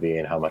business you want to be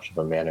and how much of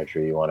a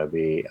manager you want to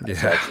be. Yeah.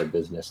 So that's a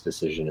business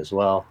decision as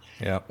well.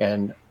 Yeah.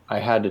 And I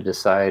had to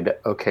decide,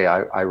 okay,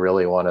 I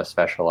really want to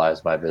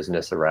specialize my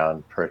business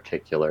around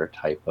particular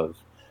type of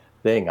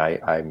thing.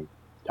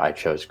 I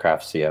chose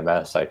Craft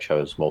CMS. I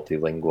chose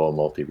multilingual,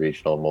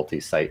 multi-regional,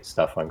 multi-site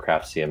stuff on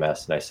Craft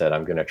CMS. And I said,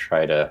 I'm going to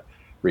try to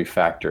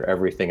refactor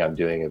everything I'm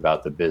doing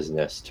about the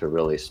business to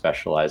really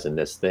specialize in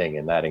this thing.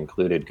 And that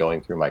included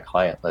going through my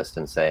client list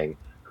and saying,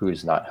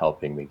 who's not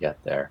helping me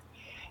get there?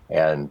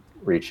 and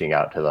reaching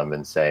out to them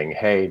and saying,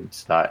 "Hey,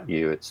 it's not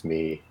you, it's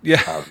me."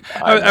 Yeah,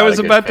 I'm I not was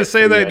a good about to fit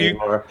say for that.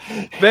 anymore.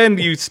 Ben,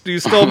 you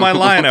stole my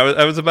line.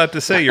 I was about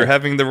to say you're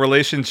having the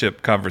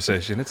relationship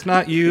conversation. It's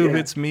not you, Yeah.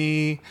 it's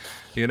me.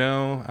 You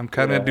know, I'm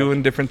kind of Yeah.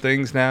 doing different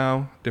things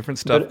now, different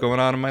stuff going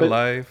on in my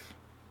life.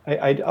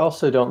 I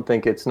also don't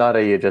think it's not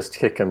you just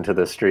kick them to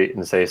the street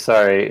and say,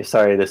 sorry,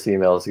 this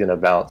email is going to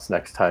bounce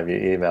next time you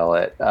email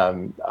it.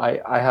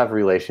 I have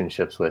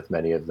relationships with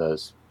many of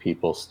those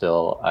people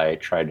still. I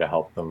tried to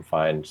help them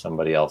find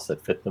somebody else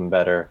that fit them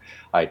better.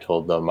 I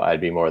told them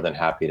I'd be more than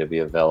happy to be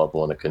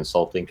available in a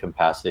consulting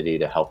capacity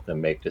to help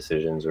them make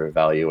decisions or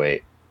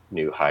evaluate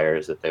new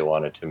hires that they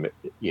wanted to,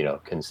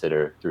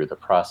 consider through the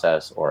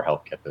process or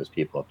help get those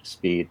people up to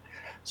speed.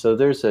 So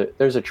there's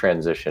a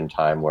transition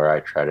time where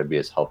I try to be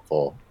as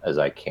helpful as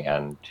I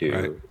can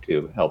to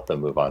help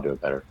them move on to a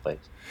better place.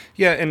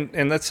 Yeah,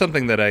 and that's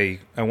something that I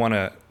want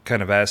to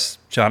kind of ask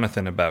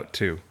Jonathan about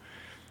too,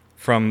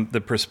 from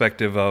the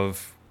perspective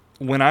of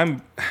when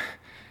I'm,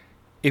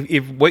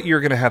 if what you're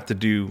going to have to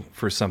do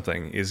for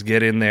something is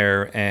get in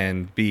there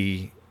and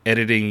be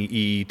editing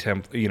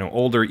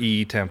older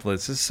EE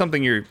templates, this is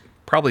something you're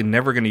probably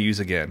never going to use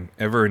again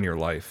ever in your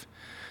life.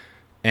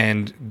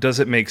 And does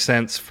it make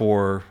sense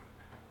for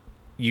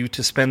you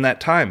to spend that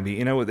time?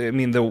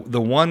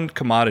 The one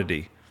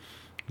commodity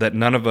that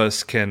none of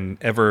us can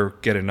ever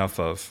get enough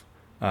of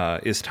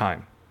is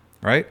time,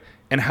 right?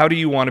 And how do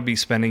you want to be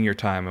spending your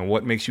time, and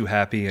what makes you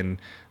happy, and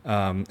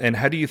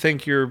how do you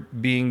think you're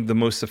being the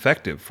most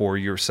effective for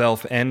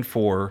yourself and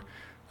for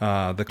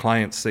the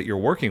clients that you're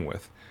working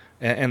with?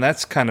 And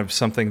that's kind of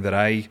something that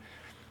I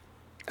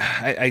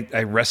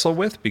wrestle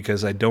with,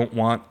 because I don't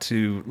want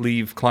to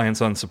leave clients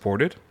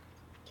unsupported.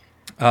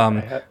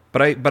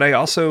 But I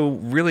also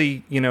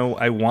really,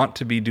 I want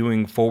to be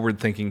doing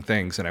forward-thinking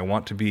things, and I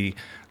want to be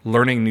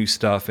learning new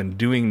stuff and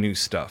doing new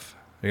stuff,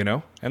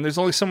 and there's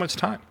only so much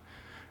time.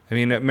 I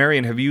mean,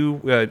 Marion, have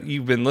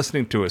you've been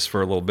listening to us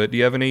for a little bit. Do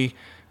you have any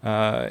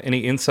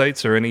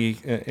insights or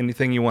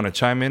anything you want to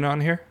chime in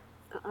on here?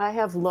 I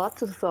have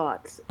lots of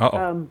thoughts.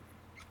 Uh-oh.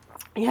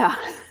 Yeah.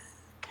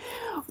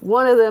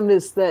 One of them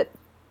is that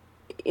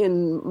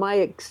in my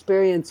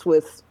experience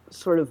with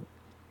sort of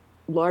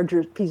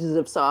larger pieces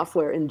of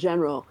software in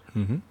general,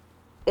 mm-hmm.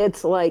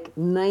 It's like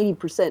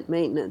 90%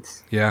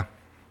 maintenance. Yeah.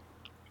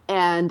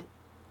 And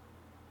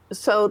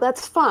so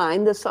that's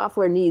fine. The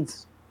software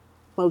needs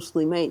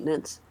mostly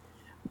maintenance.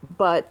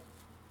 But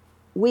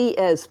we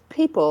as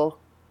people,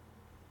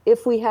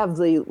 if we have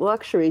the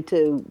luxury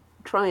to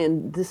try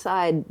and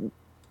decide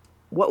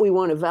what we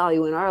want to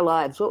value in our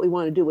lives, what we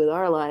want to do with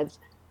our lives,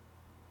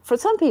 for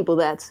some people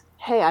that's,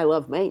 hey, I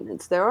love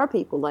maintenance. There are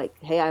people like,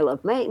 hey, I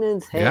love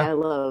maintenance. Hey, Yeah. I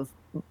love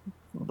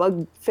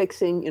bug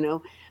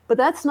fixing, but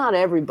that's not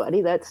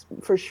everybody. That's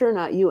for sure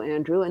not you,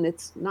 Andrew, and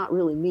it's not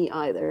really me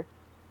either.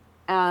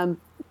 And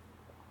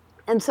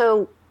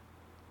so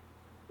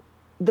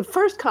the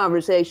first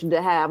conversation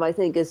to have, I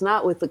think, is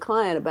not with the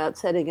client about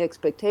setting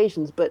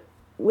expectations, but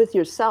with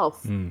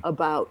yourself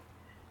about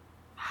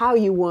how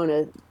you want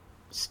to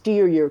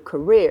steer your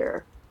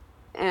career.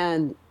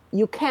 And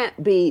you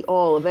can't be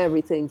all of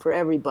everything for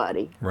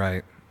everybody.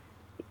 Right.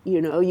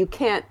 You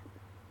can't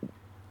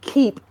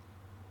keep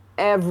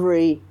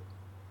every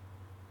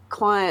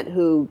client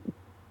who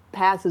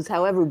passes,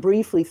 however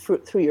briefly,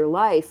 through your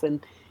life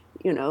and,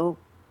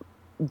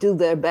 do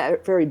their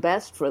very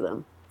best for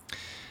them.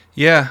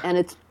 Yeah. And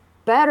it's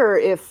better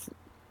if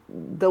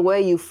the way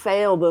you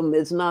fail them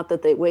is not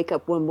that they wake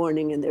up one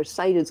morning and their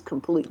sight is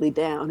completely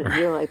down and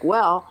you're like,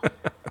 well,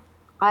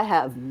 I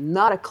have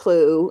not a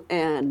clue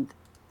and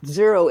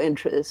zero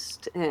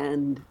interest,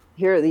 and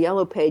here are the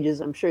yellow pages,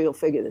 I'm sure you'll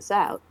figure this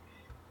out.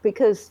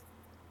 Because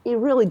you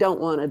really don't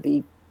want to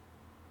be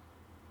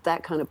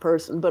that kind of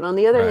person. But on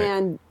the other Right.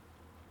 hand,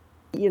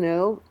 you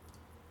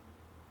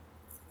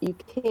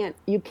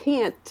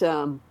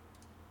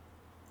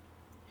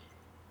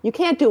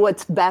can't do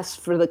what's best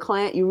for the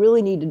client. You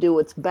really need to do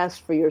what's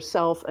best for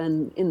yourself,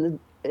 and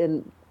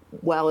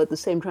while at the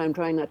same time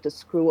trying not to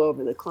screw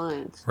over the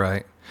clients.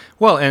 Right.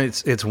 Well, and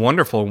it's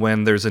wonderful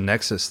when there's a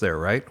nexus there,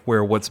 right?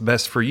 Where what's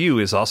best for you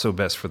is also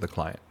best for the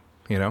client,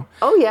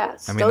 Oh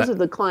yes, I mean, those are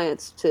the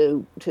clients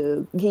to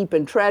keep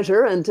and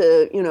treasure, and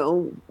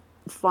to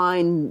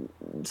find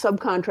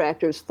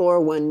subcontractors for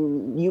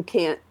when you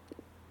can't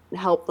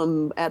help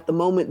them at the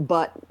moment,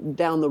 but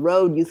down the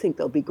road you think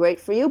they'll be great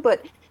for you.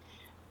 But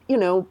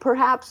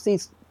perhaps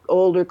these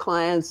older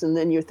clients, and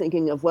then you're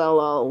thinking of, well,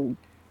 I'll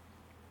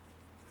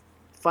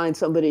find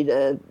somebody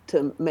to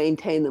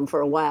maintain them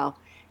for a while.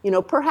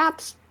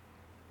 Perhaps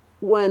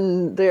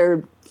when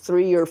they're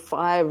 3 or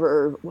 5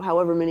 or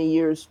however many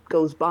years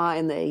goes by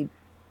and they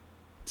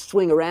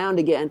swing around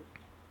again,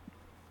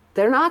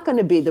 they're not going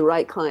to be the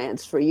right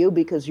clients for you,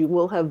 because you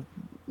will have,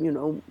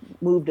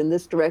 moved in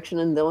this direction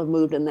and they'll have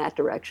moved in that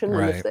direction.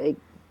 Right. And if they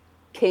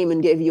came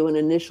and gave you an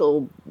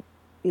initial,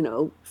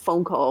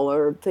 phone call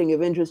or thing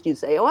of interest, you'd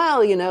say, well,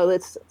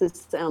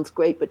 this sounds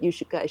great, but you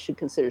guys should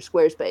consider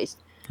Squarespace.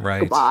 Right.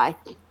 Goodbye.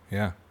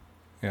 Yeah.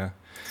 Yeah.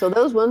 So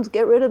those ones,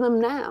 get rid of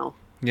them now.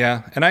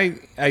 Yeah, and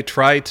I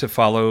try to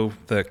follow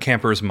the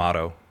camper's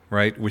motto,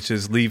 right, which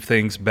is leave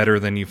things better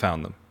than you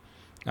found them.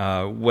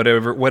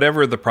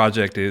 Whatever the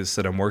project is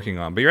that I'm working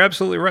on. But you're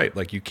absolutely right.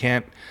 Like, you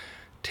can't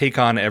take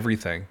on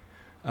everything.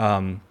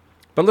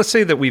 But let's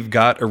say that we've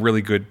got a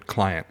really good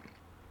client.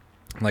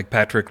 Like,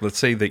 Patrick, let's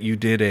say that you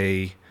did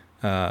a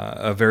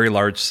very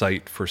large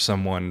site for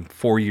someone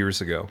 4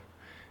 years ago.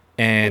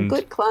 And a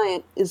good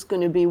client is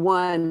going to be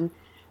one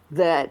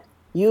that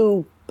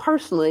you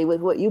personally,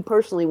 with what you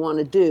personally want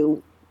to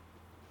do,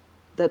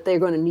 that they're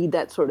going to need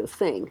that sort of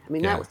thing. I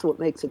mean, that's what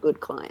makes a good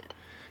client.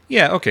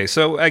 Yeah, okay.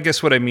 So I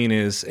guess what I mean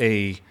is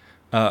a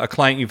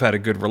client you've had a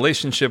good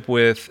relationship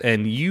with,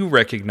 and you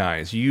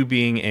recognize, you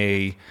being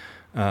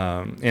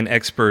an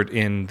expert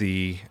in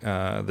the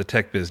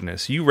tech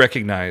business, you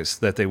recognize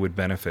that they would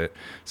benefit.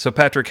 So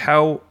Patrick,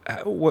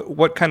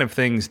 what kind of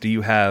things do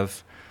you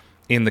have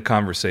in the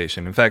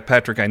conversation? In fact,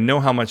 Patrick, I know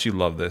how much you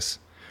love this.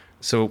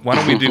 So why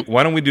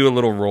don't we do a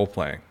little role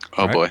playing?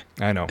 Oh, right? Boy.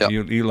 I know.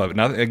 Yep. You love it.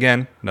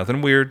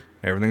 Nothing weird.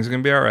 Everything's going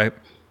to be all right.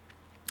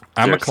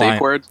 I'm a client.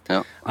 Safe word? No.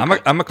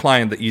 Okay. I'm a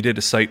client that you did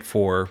a site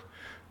for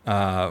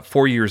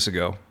 4 years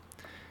ago.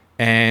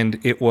 And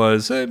it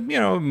was a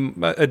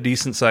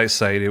decent sized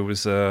site. It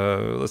was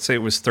let's say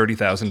it was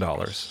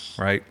 $30,000,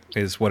 right?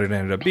 Is what it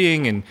ended up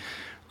being. And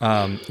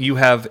you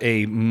have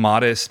a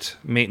modest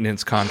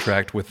maintenance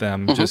contract with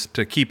them just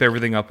to keep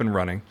everything up and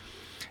running.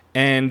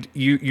 And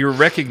you're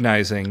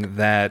recognizing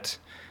that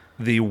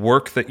the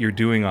work that you're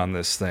doing on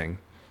this thing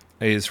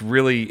is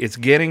really, it's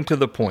getting to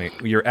the point,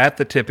 you're at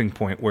the tipping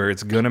point where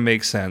it's going to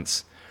make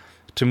sense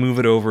to move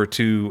it over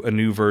to a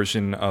new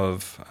version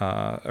of,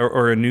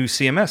 or a new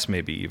CMS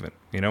maybe even.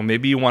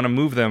 Maybe you want to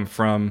move them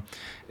from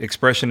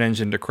Expression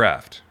Engine to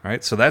Craft,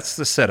 right? So that's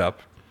the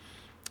setup.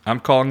 I'm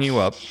calling you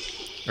up,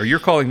 or you're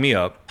calling me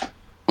up.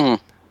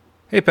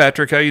 Hey,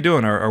 Patrick, how you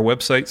doing? Our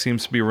website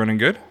seems to be running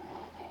good.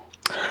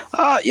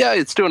 Yeah,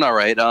 it's doing all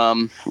right.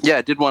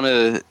 I did want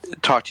to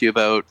talk to you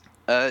about,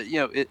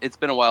 it's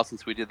been a while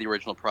since we did the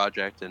original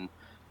project, and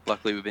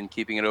luckily we've been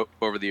keeping it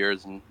over the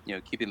years and,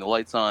 keeping the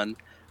lights on.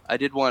 I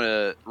did want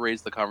to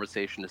raise the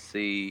conversation to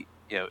see,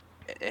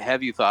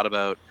 have you thought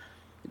about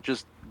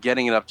just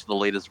getting it up to the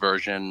latest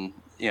version,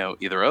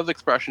 either of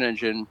Expression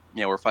Engine?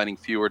 We're finding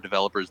fewer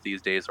developers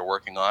these days are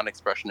working on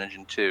Expression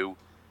Engine 2,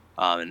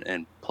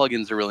 and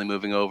plugins are really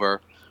moving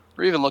over.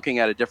 Or even looking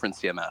at a different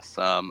CMS.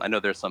 I know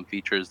there's some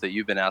features that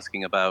you've been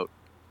asking about,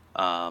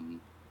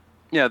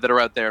 that are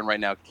out there and right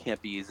now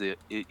can't be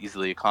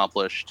easily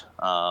accomplished.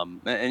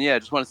 I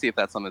just want to see if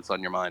that's something that's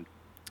on your mind.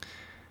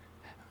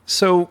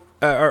 So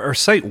our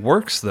site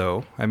works,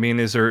 though. I mean,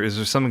 is there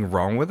something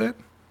wrong with it?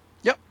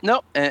 Yep.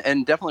 No,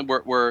 and definitely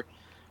we're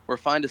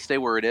fine to stay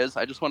where it is.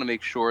 I just want to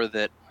make sure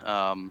that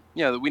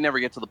that we never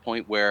get to the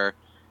point where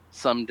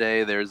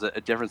someday there's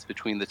a difference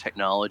between the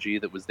technology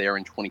that was there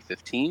in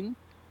 2015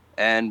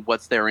 and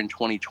what's there in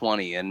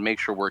 2020, and make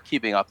sure we're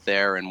keeping up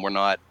there and we're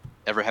not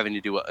ever having to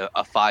do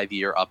a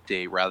 5-year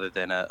update rather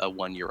than a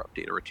 1-year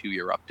update or a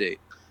 2-year update.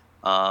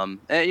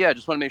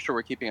 Just want to make sure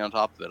we're keeping on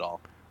top of it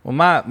all. Well,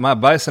 my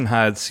bison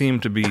hides seem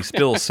to be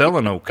still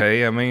selling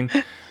okay. I mean,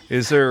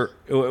 is there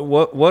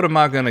what am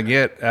I going to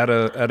get out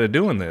of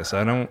doing this?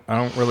 I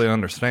don't really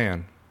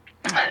understand.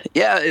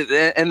 Yeah,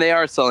 and they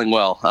are selling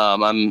well.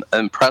 I'm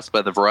impressed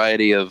by the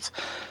variety of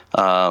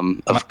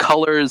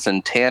colors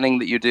and tanning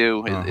that you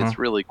do. It's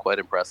really quite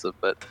impressive.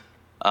 But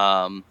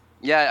I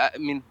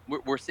mean,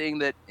 we're seeing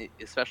that,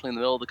 especially in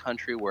the middle of the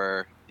country,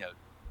 where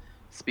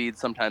speeds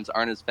sometimes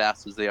aren't as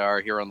fast as they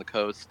are here on the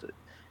coast.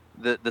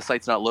 The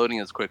site's not loading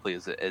as quickly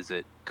as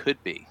it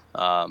could be.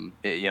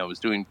 It was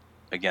doing,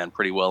 again,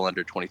 pretty well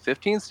under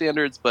 2015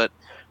 standards, but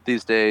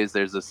these days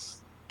there's this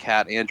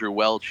cat, Andrew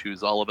Welch,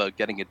 who's all about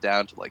getting it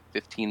down to like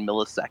 15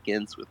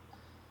 milliseconds with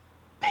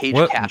page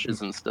caches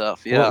and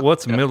stuff. Yeah.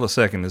 What's a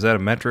millisecond? Is that a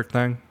metric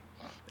thing?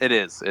 It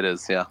is.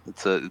 Yeah.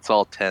 It's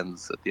all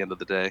tens at the end of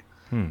the day.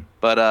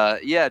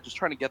 But just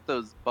trying to get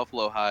those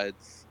buffalo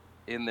hides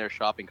in their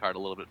shopping cart a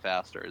little bit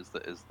faster is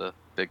the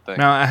big thing.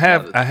 Now I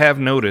have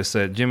noticed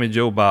that Jimmy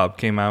Joe Bob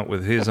came out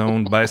with his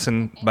own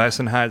bison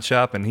hide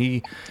shop, and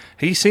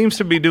he seems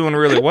to be doing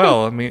really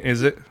well. I mean,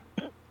 is it?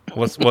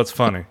 What's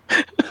funny?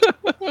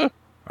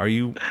 Are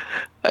you?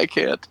 I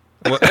can't.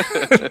 What?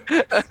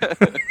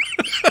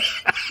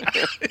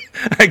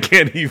 I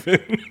can't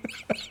even.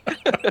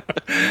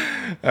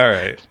 All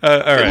right.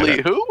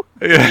 Billy who?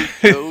 Yeah.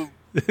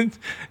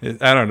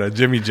 I don't know.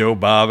 Jimmy Joe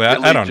Bob. I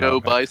don't know. Joe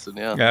Bison,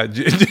 yeah.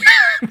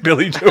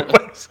 Billy Joe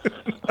Bison.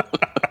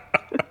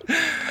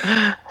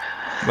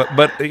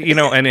 But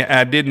and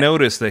I did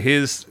notice that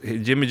his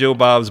Jimmy Joe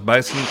Bob's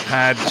bison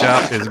hide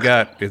shop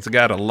it's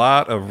got a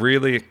lot of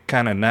really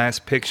kind of nice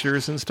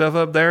pictures and stuff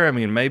up there. I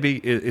mean, maybe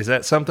is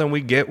that something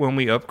we get when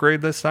we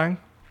upgrade this thing?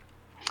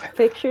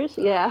 Pictures,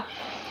 yeah.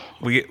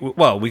 We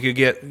could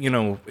get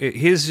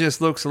his just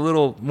looks a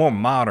little more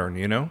modern,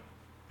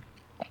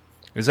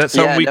 Is that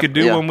something we could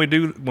do when we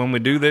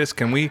do this?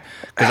 Can we?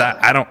 Because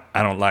I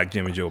don't like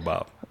Jimmy Joe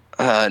Bob.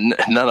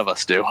 None of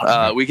us do.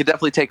 We could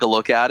definitely take a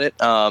look at it.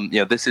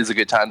 This is a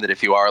good time that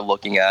if you are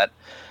looking at,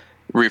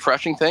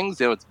 refreshing things,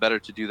 it's better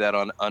to do that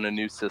on a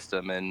new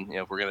system. And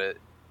if we're going to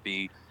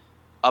be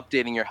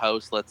updating your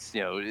house, let's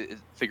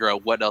figure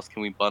out what else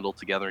can we bundle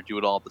together and do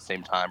it all at the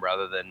same time,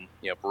 rather than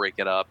break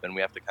it up and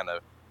we have to kind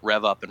of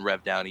rev up and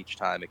rev down each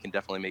time. It can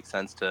definitely make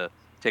sense to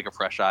take a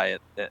fresh eye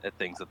at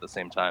things at the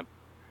same time.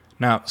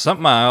 Now,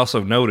 something I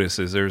also noticed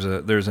is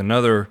there's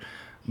another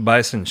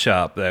Bison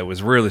shop that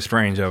was really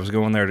strange. I was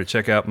going there to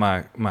check out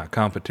my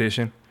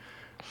competition,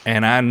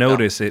 and I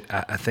noticed it.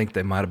 I think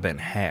they might have been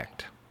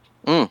hacked.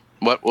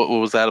 What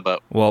was that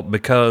about? Well,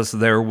 because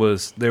there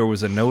was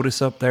a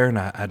notice up there, and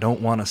I don't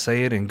want to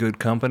say it in good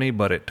company,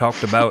 but it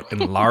talked about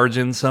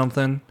enlarging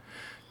something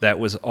that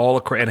was all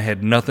and it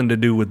had nothing to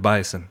do with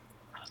Bison.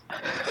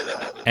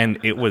 And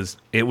it was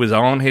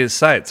on his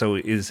site. So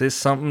is this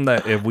something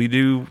that if we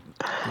do,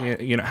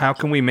 how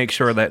can we make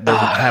sure that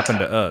doesn't happen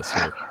to us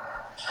here?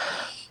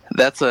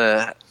 That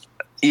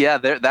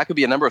could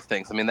be a number of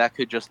things. I mean, that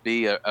could just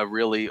be a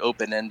really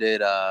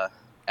open-ended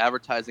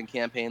advertising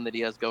campaign that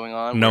he has going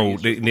on. No,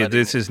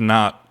 this is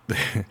not.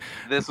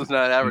 This was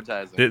not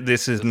advertising.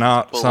 This is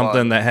not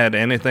something that had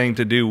anything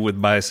to do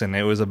with Bison.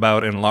 It was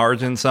about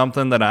enlarging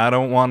something that I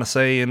don't want to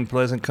say in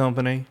pleasant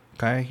company.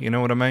 Okay, you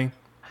know what I mean?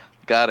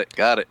 Got it.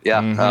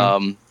 Yeah.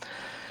 Mm-hmm.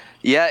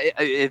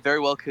 It very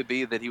well could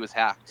be that he was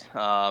hacked.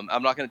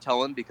 I'm not going to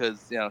tell him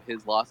because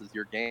his loss is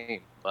your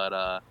game,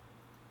 but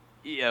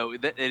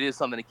it is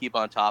something to keep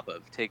on top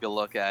of. Take a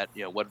look at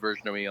what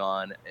version are we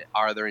on?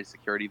 Are there any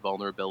security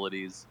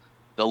vulnerabilities?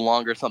 The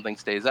longer something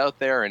stays out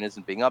there and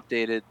isn't being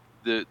updated,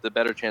 the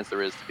better chance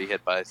there is to be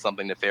hit by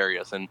something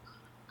nefarious. And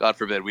God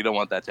forbid, we don't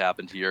want that to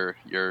happen to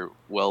your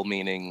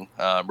well-meaning,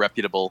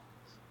 reputable,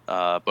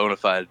 bona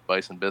fide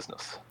Bison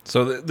business.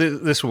 So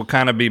this will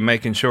kind of be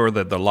making sure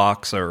that the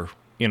locks are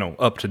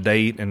up to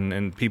date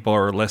and people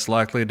are less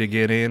likely to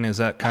get in. Is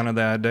that kind of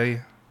the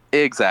idea?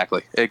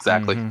 Exactly.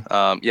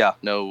 Mm-hmm. Yeah.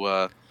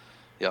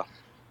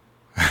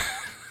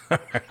 All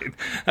right.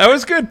 That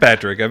was good,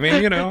 Patrick. I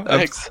mean,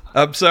 Thanks.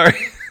 I'm sorry.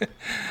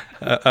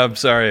 I'm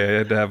sorry I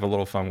had to have a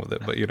little fun with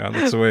it, but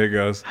that's the way it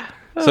goes.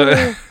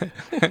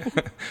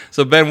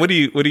 So Ben, what do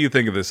you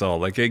think of this all?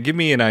 Like, give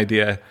me an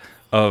idea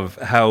of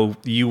how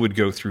you would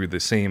go through the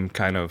same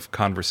kind of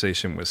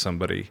conversation with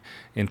somebody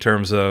in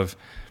terms of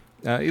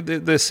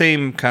the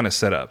same kind of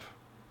setup.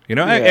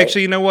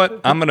 Actually, you know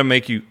what? I'm gonna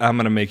make you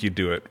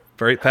do it.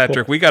 Right,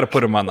 Patrick? We got to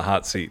put him on the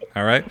hot seat.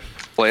 All right.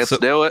 Let's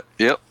do it.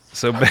 Yep.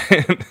 So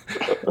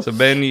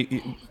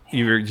Ben,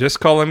 you were just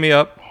calling me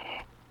up.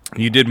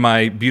 You did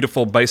my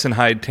beautiful bison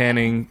hide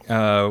tanning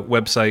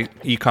website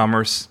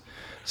e-commerce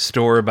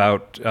store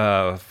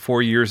about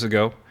 4 years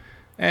ago,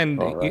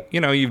 and right.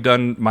 You've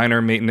done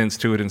minor maintenance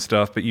to it and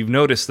stuff. But you've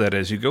noticed that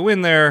as you go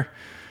in there,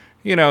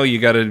 you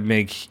got to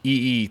make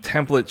EE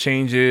template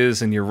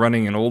changes, and you're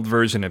running an old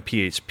version of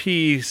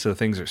PHP, so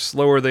things are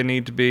slower than they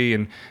need to be.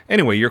 And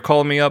anyway, you're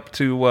calling me up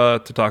to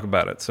talk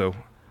about it. So,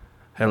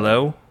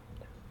 hello,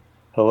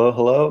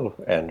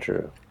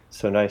 Andrew.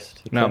 So nice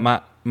to No,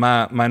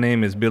 my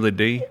name is Billy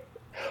D.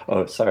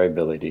 Oh, sorry,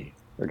 Billy D.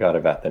 Forgot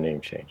about the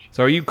name change.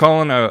 So, are you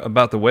calling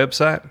about the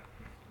website?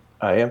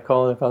 I am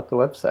calling about the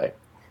website.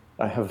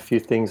 I have a few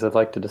things I'd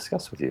like to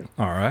discuss with you.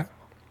 All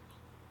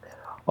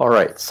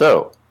right.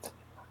 So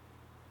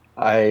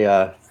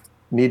I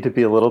need to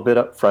be a little bit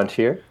upfront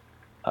here,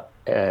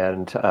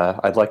 and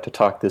I'd like to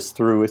talk this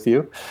through with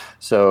you.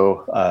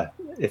 So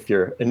if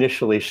you're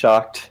initially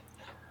shocked,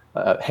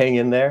 hang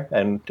in there,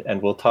 and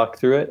we'll talk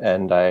through it.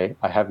 And I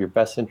have your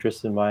best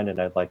interest in mind, and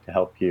I'd like to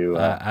help you.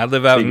 I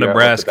live out in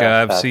Nebraska.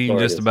 I've seen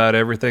just about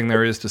everything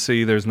there is to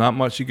see. There's not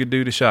much you could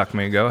do to shock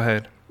me. Go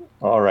ahead.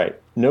 All right.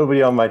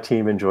 Nobody on my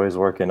team enjoys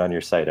working on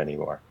your site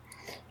anymore.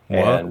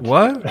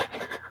 What?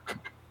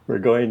 We're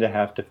going to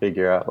have to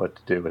figure out what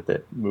to do with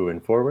it moving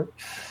forward.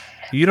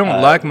 You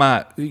don't like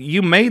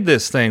you made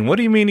this thing. What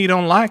do you mean you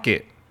don't like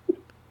it?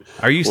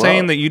 Are you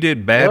saying that you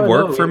did bad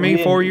work for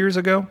me 4 years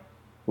ago?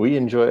 We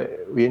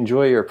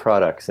enjoy your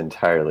products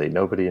entirely.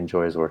 Nobody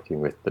enjoys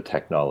working with the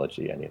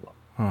technology anymore.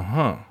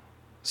 Uh-huh.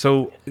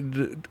 So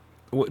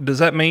does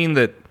that mean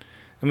that,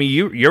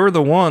 you're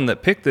the one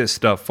that picked this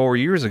stuff 4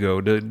 years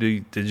ago.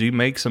 Did you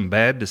make some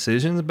bad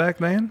decisions back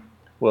then?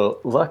 Well,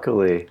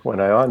 luckily, when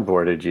I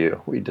onboarded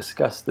you, we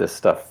discussed this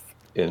stuff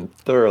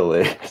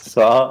thoroughly.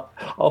 So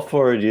I'll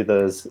forward you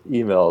those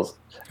emails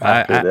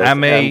after this.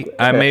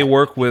 I may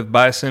work with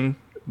Bison,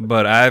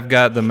 but I've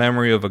got the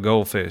memory of a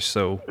goldfish,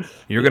 so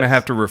you're going to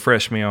have to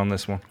refresh me on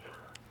this one.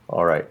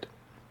 All right.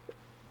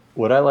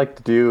 What I like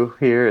to do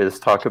here is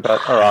talk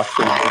about our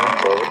options moving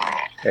forward.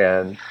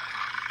 And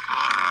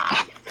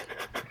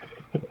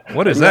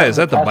what is that? Is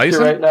that the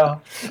bison? Right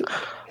now?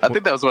 I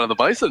think that was one of the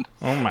bison.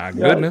 Oh my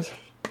goodness!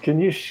 Can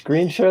you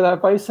screen share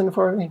that bison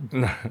for me?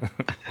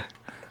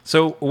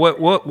 So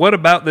what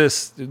about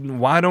this?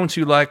 Why don't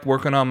you like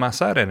working on my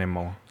site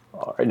anymore?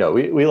 No,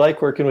 we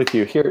like working with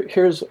you.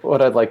 Here's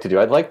what I'd like to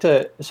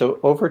do. So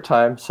over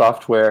time,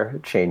 software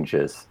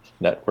changes,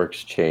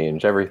 networks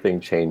change, everything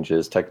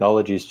changes,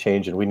 technologies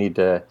change, and we need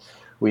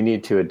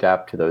to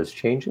adapt to those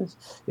changes.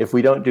 If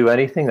we don't do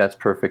anything, that's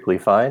perfectly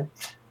fine.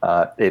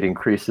 It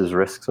increases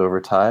risks over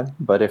time,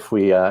 but if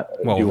we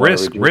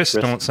risks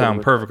don't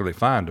sound perfectly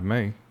fine to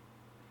me.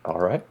 All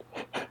right,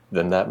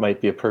 then that might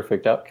be a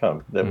perfect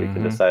outcome that we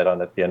can decide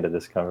on at the end of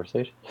this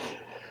conversation.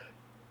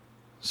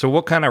 So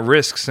what kind of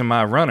risks am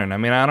I running? I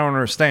mean, I don't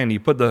understand. You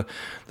put the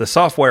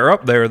software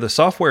up there, the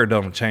software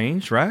don't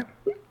change, right?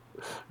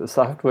 The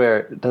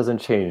software doesn't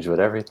change, but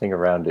everything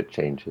around it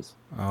changes.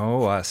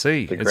 Oh, I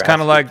see. It's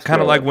kind of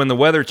like when the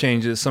weather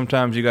changes.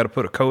 Sometimes you got to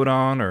put a coat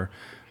on, or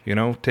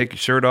take your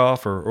shirt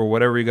off, or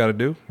whatever you got to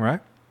do,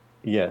 right?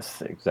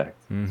 Yes,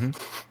 exactly.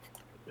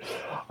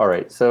 All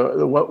right.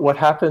 So what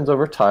happens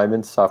over time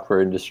in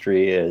software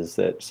industry is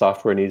that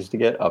software needs to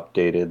get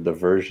updated, the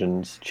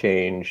versions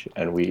change,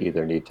 and we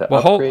either need to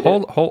upgrade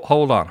it.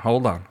 Hold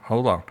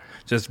on.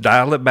 Just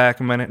dial it back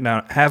a minute.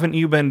 Now, haven't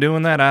you been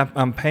doing that?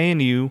 I'm paying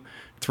you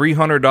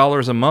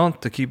 $300 a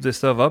month to keep this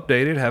stuff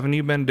updated. Haven't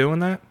you been doing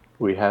that?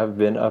 We have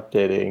been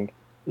updating.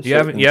 You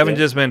haven't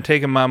just been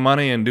taking my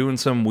money and doing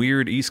some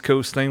weird East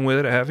Coast thing with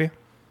it, have you?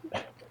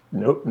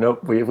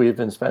 Nope. We've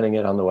been spending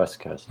it on the West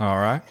Coast. All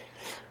right.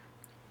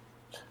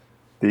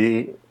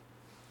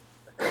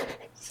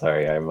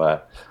 Sorry, I'm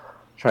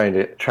trying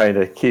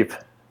to keep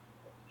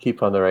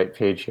on the right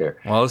page here.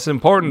 Well, it's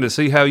important to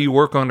see how you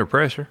work under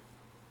pressure.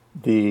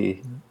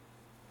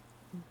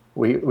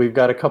 We've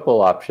got a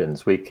couple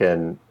options. We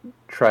can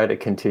try to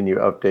continue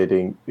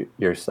updating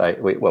your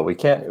site. We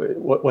can't.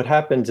 What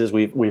happens is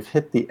we've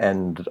hit the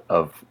end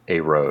of a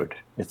road.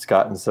 It's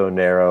gotten so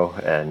narrow,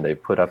 and they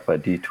put up a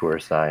detour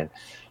sign,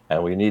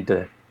 and we need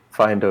to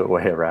find a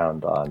way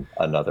around on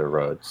another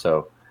road.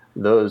 So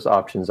those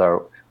options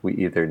are, we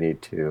either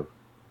need to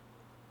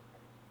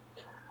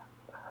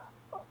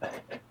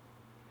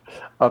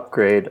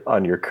upgrade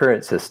on your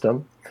current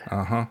system,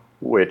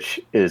 which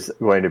is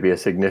going to be a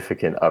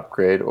significant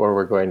upgrade, or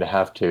we're going to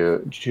have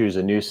to choose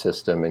a new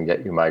system and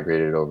get you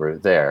migrated over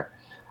there.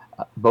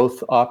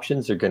 Both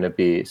options are going to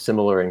be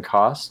similar in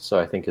cost, so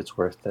I think it's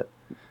worth that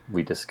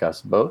we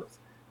discuss both.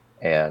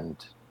 And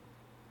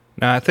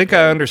now I think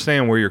I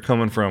understand where you're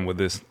coming from with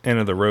this end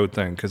of the road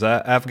thing, because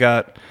I've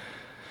got,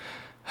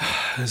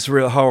 it's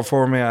real hard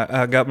for me.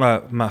 I got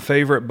my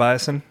favorite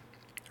bison.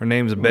 Her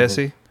name's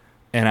Bessie,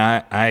 and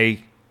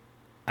I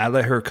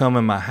let her come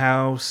in my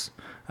house.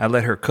 I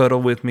let her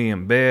cuddle with me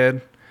in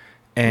bed,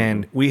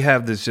 and we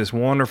have this just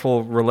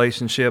wonderful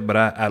relationship. But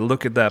I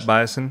look at that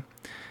bison,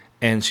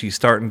 and she's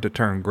starting to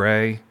turn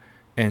gray,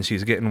 and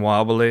she's getting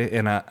wobbly,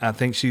 and I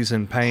think she's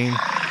in pain.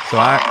 So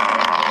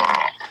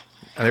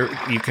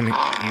you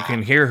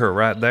can hear her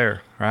right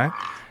there, right?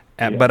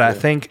 But I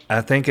think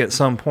at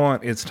some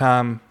point it's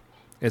time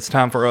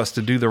for us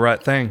to do the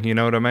right thing. You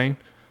know what I mean?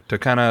 To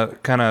kind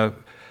of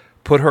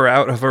put her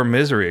out of her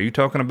misery. Are you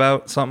talking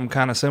about something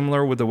kind of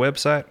similar with the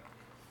website?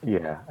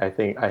 Yeah, I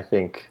think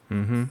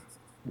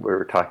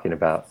we're talking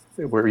about,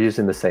 we're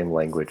using the same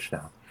language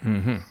now.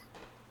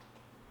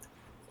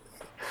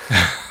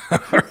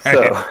 All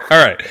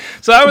right.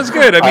 So that was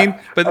good. I mean,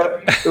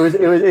 but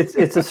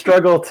it's a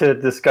struggle to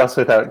discuss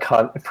without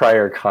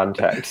prior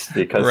context,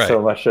 because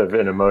so much of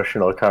an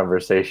emotional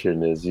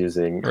conversation is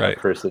using a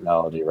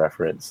personality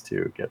reference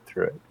to get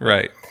through it.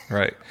 Right.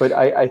 But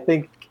I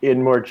think,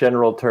 in more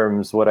general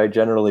terms, what I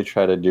generally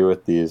try to do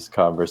with these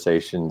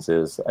conversations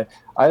is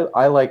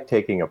I like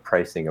taking a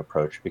pricing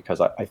approach,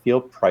 because I feel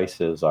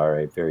prices are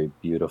a very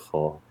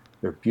beautiful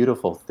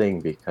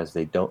thing, because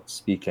they don't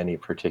speak any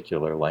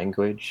particular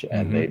language,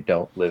 and they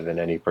don't live in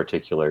any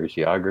particular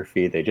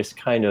geography. They just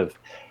kind of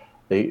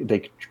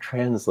they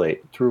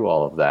translate through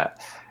all of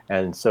that.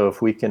 And so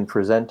if we can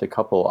present a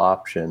couple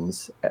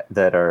options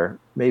that are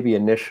maybe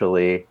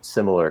initially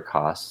similar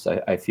costs,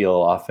 I feel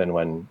often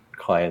when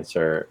clients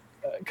are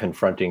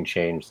confronting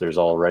change, there's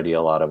already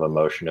a lot of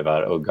emotion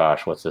about, oh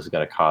gosh, what's this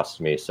going to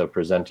cost me? So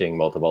presenting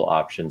multiple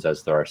options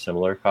as there are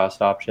similar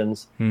cost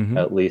options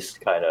at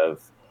least kind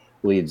of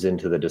leads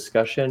into the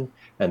discussion.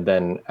 And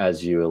then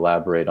as you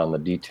elaborate on the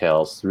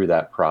details through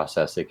that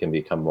process, it can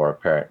become more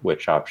apparent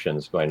which option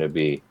is going to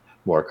be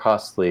more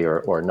costly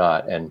or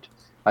not. And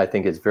I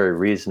think it's very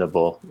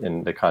reasonable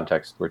in the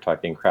context we're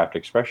talking Craft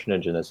Expression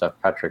Engine and stuff.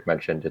 Patrick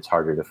mentioned it's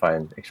harder to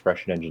find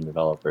Expression Engine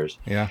developers.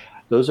 Yeah,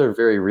 those are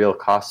very real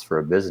costs for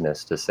a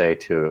business to say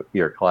to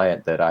your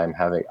client that I'm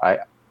having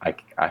a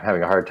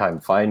hard time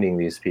finding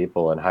these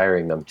people and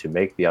hiring them to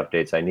make the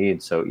updates I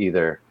need. So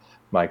either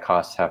my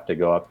costs have to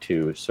go up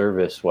to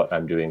service what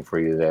I'm doing for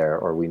you there,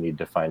 or we need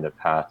to find a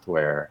path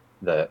where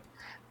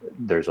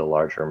there's a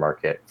larger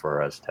market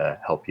for us to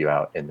help you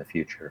out in the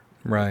future.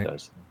 Right.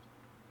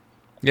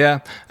 Yeah,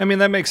 I mean,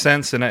 that makes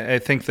sense. And I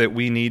think that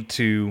we need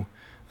to,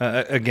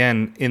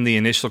 again, in the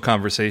initial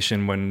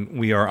conversation when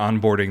we are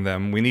onboarding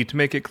them, we need to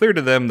make it clear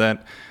to them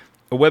that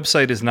a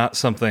website is not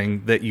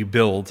something that you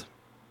build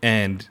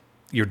and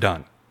you're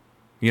done.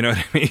 You know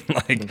what I mean?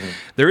 Like,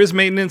 there is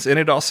maintenance, and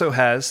it also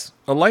has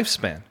a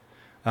lifespan.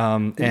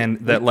 And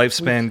that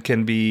lifespan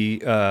can be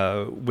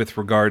with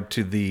regard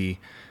to the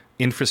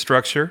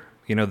infrastructure,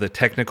 the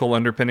technical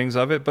underpinnings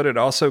of it, but it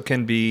also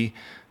can be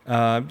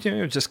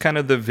just kind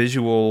of the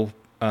visual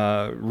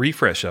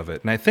refresh of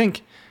it. And I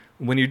think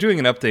when you're doing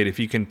an update, if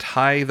you can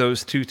tie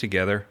those two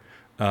together,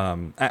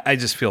 I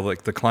just feel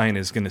like the client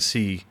is going to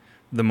see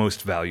the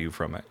most value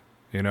from it,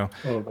 you know?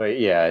 Oh, but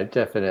yeah,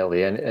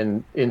 definitely.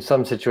 And in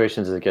some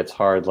situations it gets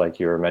hard, like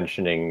you were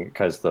mentioning,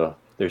 because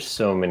there's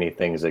so many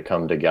things that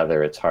come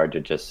together. It's hard to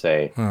just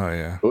say, oh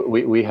yeah,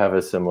 we have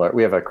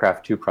a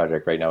Craft 2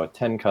 project right now with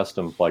 10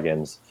 custom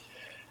plugins,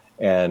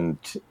 and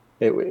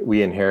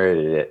we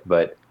inherited it,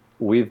 but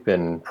we've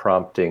been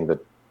prompting the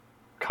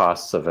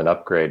costs of an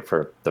upgrade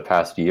for the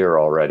past year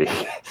already.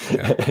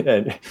 Yeah.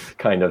 And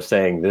kind of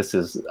saying this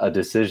is a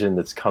decision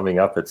that's coming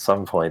up at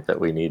some point that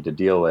we need to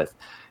deal with.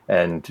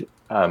 And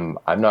I'm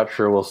not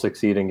sure we'll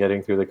succeed in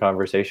getting through the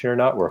conversation or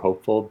not. We're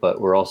hopeful, but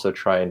we're also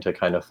trying to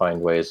kind of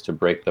find ways to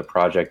break the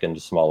project into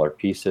smaller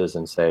pieces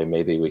and say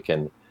maybe we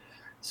can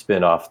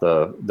spin off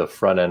the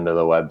front end of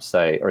the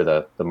website, or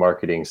the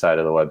marketing side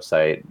of the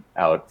website,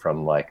 out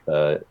from like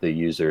the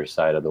user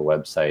side of the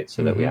website,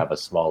 so that we have a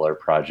smaller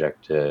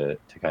project to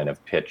kind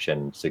of pitch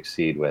and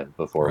succeed with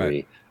before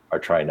we are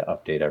trying to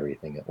update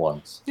everything at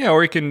once. Yeah,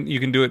 or you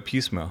can do it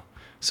piecemeal.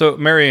 So,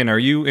 Marion, are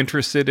you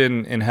interested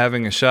in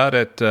having a shot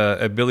at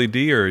Billy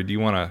D, or do you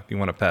want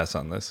to pass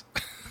on this?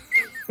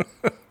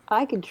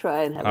 I could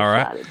try and have a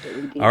shot at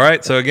Billy D. All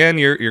right. So again,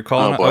 you're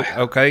calling.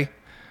 Okay.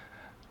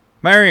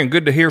 Marion,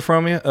 good to hear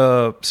from you.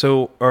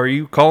 So are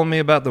you calling me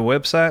about the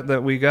website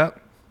that we got?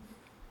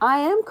 I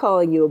am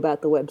calling you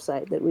about the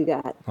website that we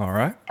got. All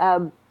right.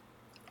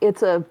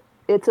 It's a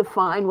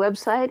fine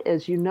website,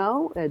 as you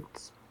know.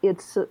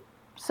 It's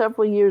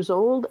several years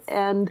old,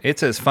 and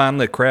it's as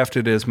finely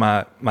crafted as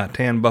my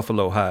tan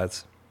buffalo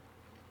hides.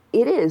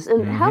 It is.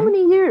 And how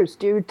many years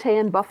do your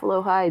tan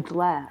buffalo hides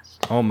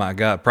last? Oh my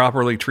God!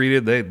 Properly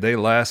treated, they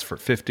last for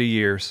 50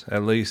 years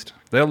at least.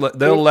 They'll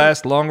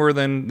last longer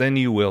than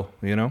you will.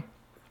 You know.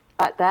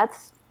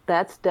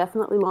 That's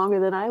definitely longer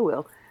than I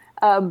will.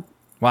 Well,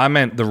 I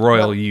meant the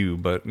royal you,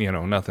 but you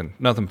know, nothing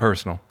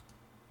personal.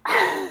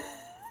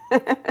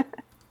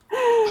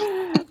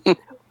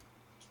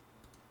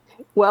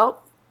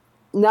 Well,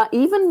 not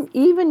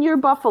even your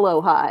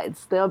buffalo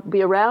hides. They'll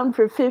be around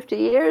for 50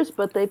 years,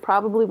 but they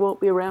probably won't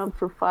be around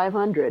for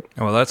 500.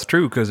 Well, that's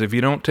true, because if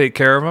you don't take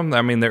care of them,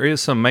 I mean, there is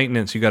some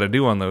maintenance you got to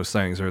do on those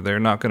things, or they're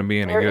not going to be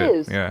any good. There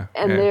is, yeah,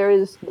 and there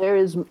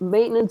is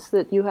maintenance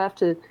that you have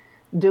to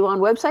do on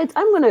websites.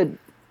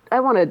 I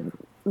want to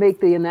make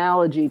the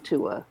analogy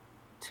to a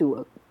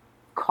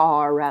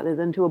car rather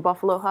than to a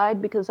buffalo hide,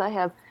 because I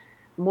have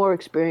more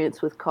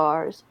experience with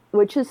cars,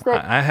 which is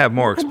that I have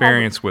more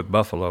experience with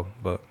buffalo,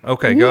 but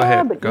okay, go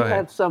ahead. But you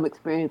have some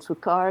experience with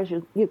cars.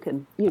 You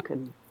can.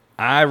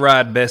 I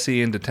ride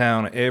Bessie into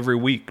town every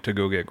week to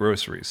go get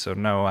groceries, so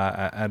no,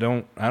 I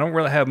don't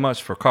really have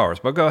much for cars.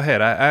 But go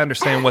ahead. I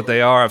understand what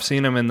they are. I've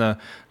seen them in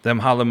them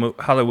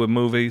Hollywood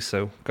movies.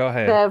 So go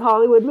ahead. They have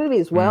Hollywood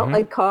movies. Well,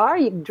 a car,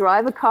 you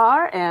drive a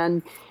car,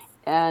 and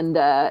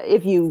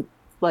if you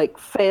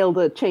fail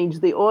to change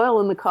the oil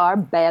in the car,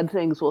 bad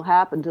things will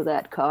happen to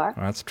that car.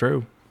 That's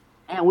true.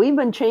 And we've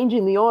been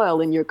changing the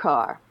oil in your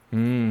car.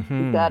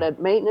 We've got a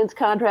maintenance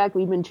contract.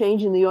 We've been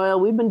changing the oil.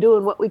 We've been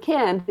doing what we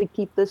can to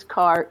keep this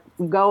car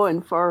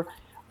going for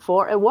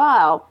a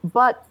while.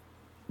 But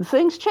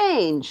things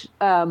change.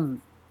 What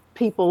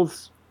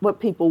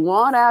people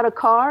want out of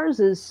cars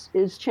is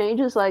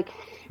changes.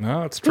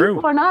 No, it's true.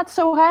 People are not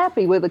so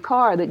happy with a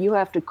car that you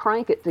have to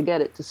crank it to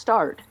get it to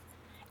start.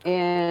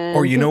 And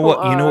or you know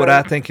what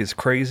I think is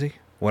crazy?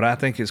 What I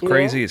think is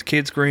crazy is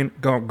kids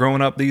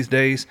growing up these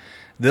days,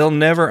 they'll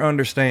never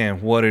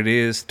understand what it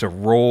is to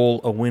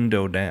roll a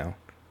window down.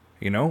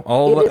 You know,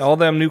 all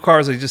them new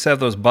cars, they just have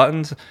those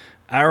buttons.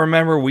 I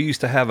remember we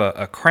used to have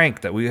a crank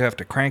that we have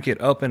to crank it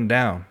up and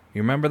down.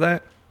 You remember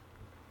that?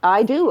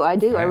 I do.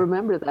 Yeah. I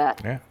remember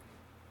that. Yeah.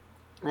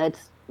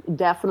 That's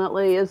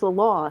definitely is a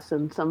loss,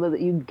 and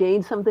you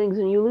gain some things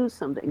and you lose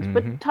some things.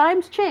 But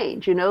times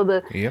change. You know,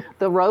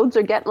 the roads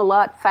are getting a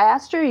lot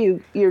faster.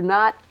 You're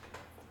not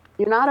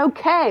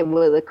okay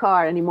with a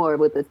car anymore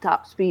with a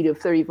top speed of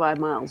 35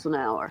 miles an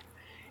hour.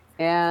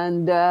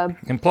 And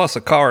plus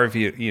a car, if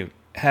you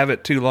have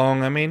it too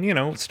long, I mean, you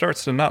know, it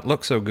starts to not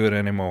look so good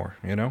anymore,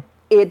 you know?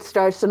 It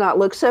starts to not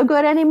look so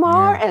good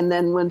anymore. Yeah. And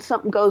then when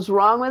something goes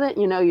wrong with it,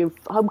 you know, your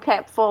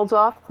hubcap falls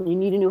off and you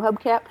need a new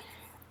hubcap.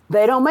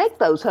 They don't make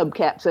those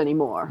hubcaps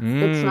anymore.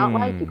 It's not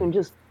like you can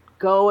just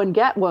go and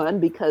get one,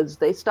 because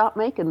they stopped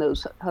making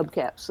those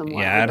hubcaps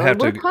somewhere. Yeah,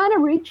 we're kind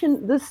of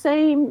reaching the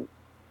same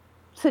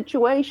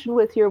situation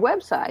with your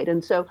website.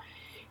 And so,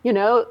 you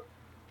know,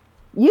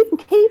 you can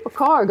keep a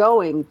car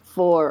going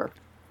for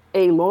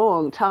a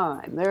long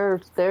time. There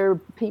are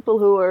people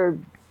who are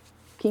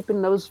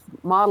keeping those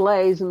Model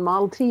A's and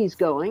Model T's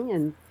going,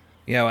 and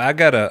yeah, well, I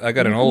got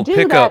an old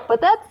pickup.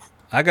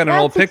 I got an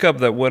old pickup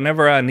that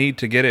whenever I need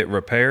to get it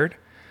repaired,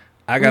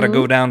 I got to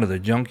go down to the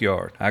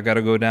junkyard. I got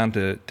to go down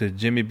to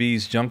Jimmy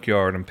B's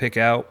junkyard and pick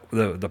out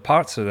the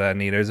parts that I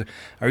need.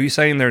 Are you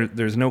saying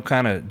there's no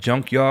kind of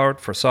junkyard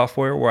for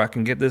software where I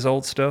can get this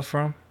old stuff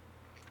from?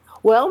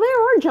 Well, there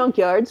are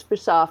junkyards for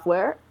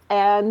software,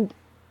 and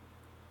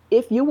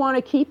if you want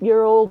to keep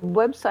your old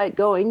website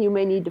going, you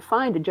may need to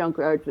find a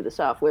junkyard for the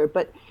software.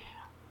 But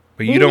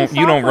But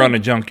you don't run a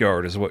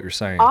junkyard, is what you're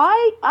saying.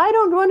 I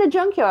don't run a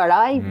junkyard.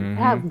 I Mm-hmm.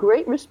 have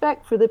great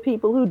respect for the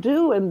people who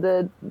do and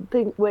the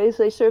ways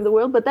they serve the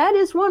world. But that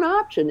is one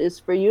option: is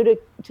for you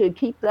to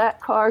keep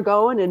that car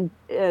going and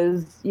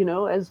as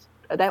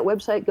that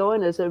website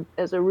going as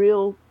a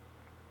real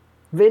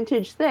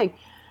vintage thing.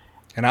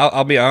 And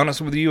I'll be honest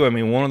with you. I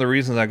mean, one of the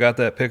reasons I got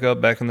that pickup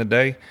back in the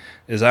day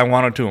is I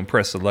wanted to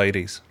impress the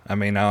ladies. I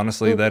mean,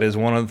 honestly, that is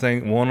one of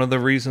the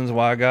reasons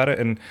why I got it.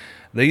 And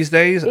these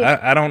days,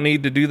 I don't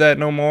need to do that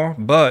no more.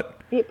 But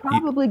it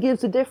probably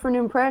gives a different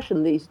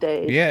impression these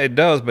days. Yeah, it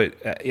does. But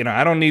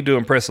I don't need to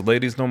impress the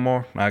ladies no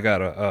more. I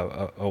got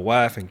a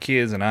wife and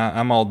kids, and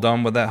I'm all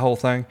done with that whole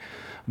thing.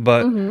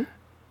 But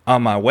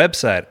on my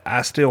website,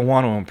 I still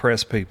want to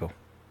impress people.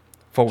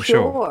 For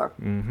sure.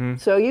 Mm-hmm.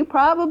 So you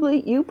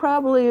probably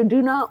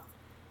do not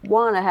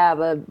want to have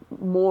a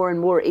more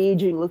and more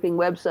aging looking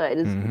website.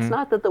 It's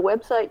not that the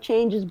website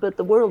changes, but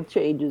the world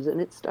changes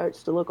and it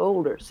starts to look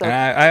older. So and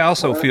I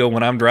also feel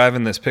when I'm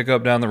driving this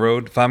pickup down the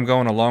road, if I'm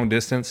going a long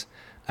distance,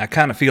 I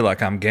kind of feel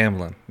like I'm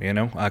gambling.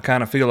 I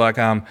kind of feel like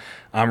I'm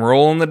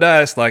rolling the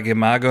dice. Like,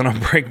 am I going to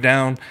break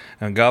down?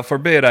 And God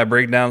forbid I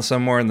break down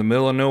somewhere in the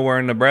middle of nowhere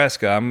in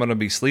Nebraska. I'm going to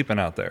be sleeping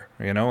out there.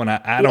 And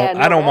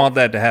I don't want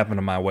that to happen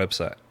to my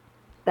website.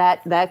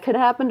 That could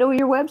happen to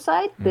your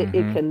website.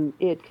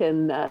 It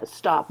can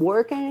stop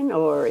working,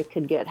 or it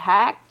could get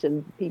hacked,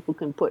 and people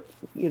can put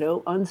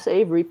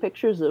unsavory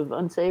pictures of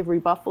unsavory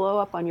buffalo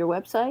up on your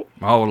website.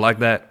 Oh, like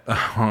that,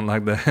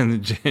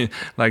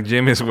 like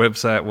Jimmy's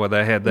website where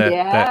they had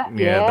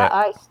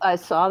that. I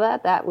saw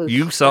that. That was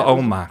you saw.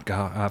 Oh my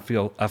God, I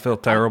feel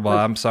terrible.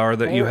 I'm sorry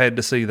that you had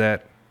to see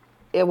that.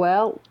 Yeah,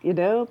 well,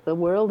 the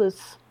world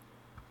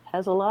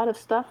has a lot of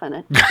stuff in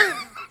it.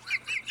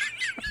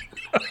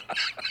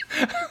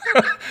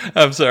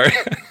 I'm sorry.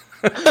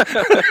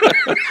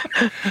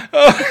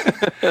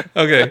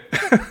 Okay.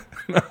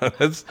 No,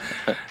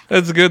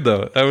 that's good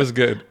though. That was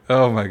good.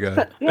 Oh my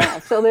God. Yeah.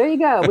 So there you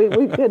go.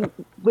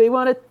 We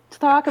want to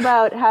talk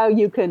about how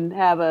you can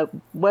have a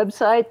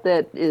website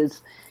that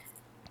is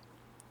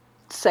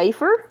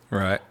safer,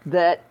 right?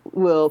 That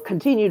will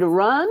continue to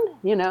run.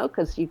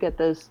 Because you get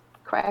those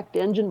cracked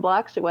engine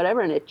blocks or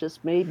whatever, and it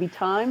just may be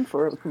time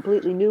for a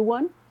completely new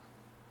one.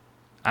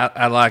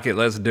 I like it.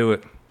 Let's do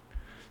it.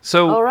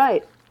 So all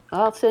right,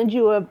 I'll send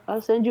you a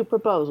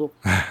proposal.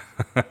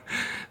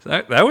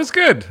 That was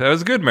good. That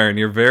was good, Marion.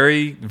 You're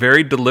very,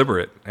 very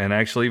deliberate and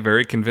actually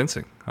very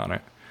convincing on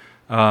it.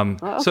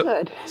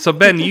 Good. So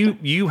Ben,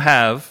 you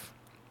have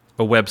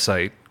a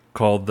website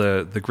called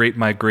the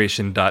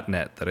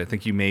greatmigration.net that I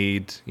think you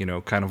made,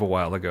 kind of a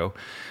while ago.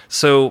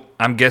 So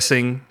I'm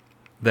guessing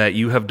that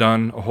you have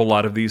done a whole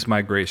lot of these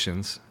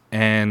migrations.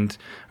 And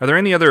are there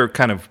any other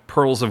kind of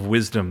pearls of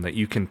wisdom that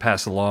you can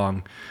pass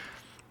along?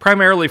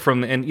 Primarily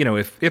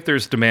if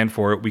there's demand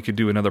for it, we could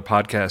do another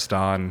podcast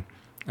on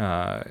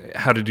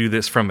how to do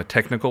this from a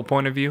technical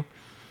point of view.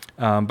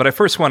 But I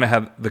first want to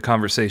have the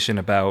conversation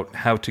about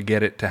how to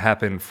get it to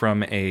happen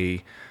from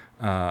a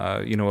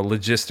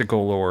logistical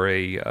or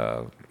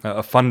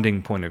a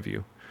funding point of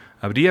view.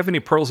 Do you have any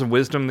pearls of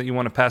wisdom that you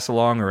want to pass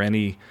along, or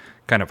any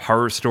kind of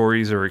horror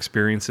stories or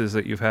experiences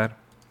that you've had?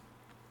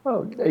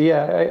 Oh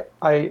yeah,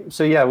 I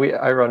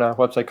run a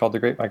website called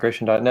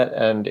thegreatmigration.net,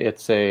 and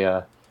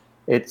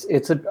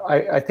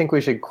I think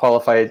we should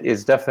qualify it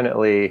is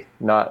definitely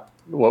not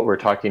what we're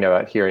talking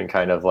about here in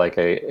kind of like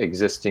a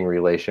existing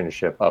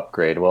relationship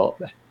upgrade. Well,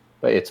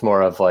 but it's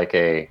more of like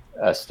a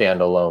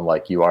standalone,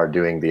 like you are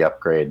doing the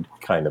upgrade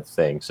kind of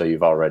thing. So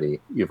you've already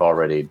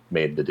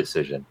made the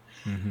decision.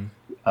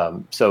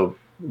 Mm-hmm. So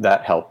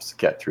that helps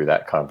get through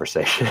that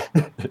conversation.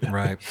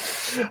 Right.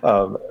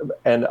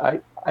 And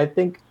I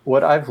think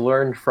what I've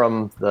learned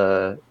from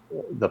the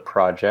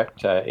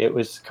project, it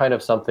was kind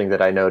of something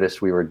that I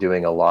noticed we were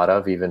doing a lot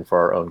of, even for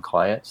our own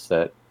clients,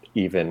 that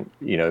even,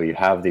 you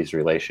have these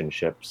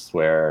relationships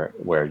where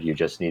you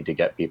just need to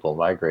get people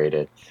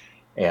migrated,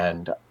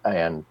 and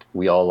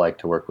we all like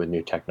to work with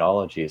new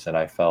technologies. And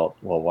I felt,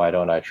 well, why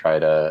don't I try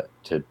to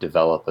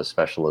develop a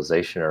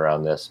specialization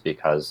around this,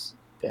 because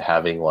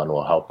having one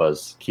will help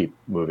us keep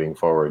moving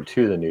forward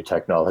to the new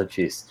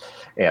technologies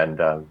and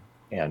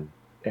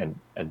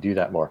do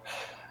that more.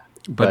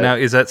 But now,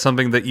 is that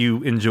something that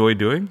you enjoy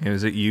doing?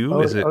 Is it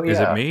you? Is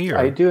it me? Or?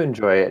 I do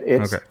enjoy it.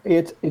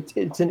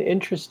 It's an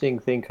interesting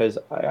thing, because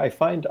I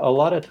find a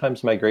lot of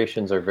times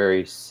migrations are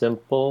very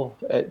simple,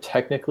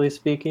 technically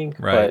speaking,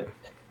 right.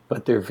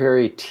 but they're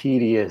very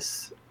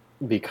tedious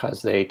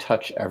because they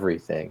touch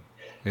everything.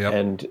 Yep.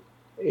 And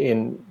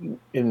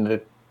in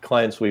the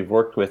clients we've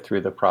worked with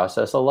through the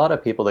process, a lot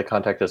of people that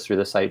contact us through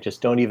the site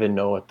just don't even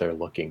know what they're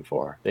looking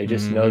for. They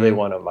just know they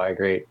want to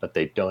migrate, but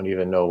they don't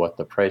even know what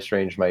the price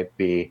range might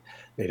be.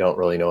 They don't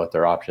really know what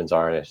their options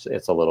are. And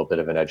it's a little bit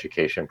of an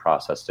education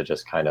process to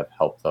just kind of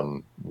help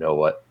them know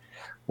what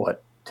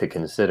to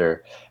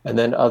consider. And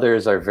then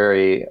others are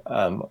very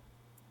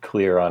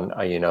clear on,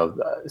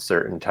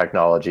 certain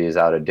technology is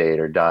out of date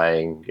or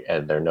dying,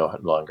 and they're no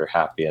longer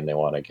happy and they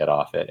want to get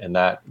off it. And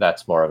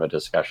that's more of a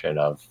discussion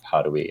of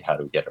how do we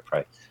get a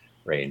price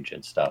range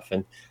and stuff.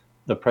 And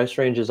the price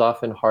range is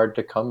often hard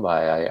to come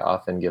by. I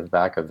often give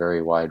back a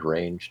very wide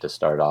range to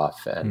start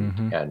off,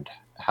 and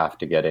have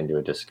to get into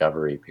a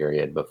discovery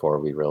period before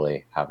we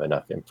really have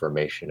enough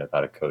information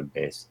about a code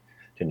base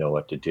to know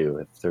what to do.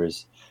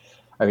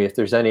 If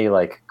there's any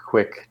like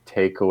quick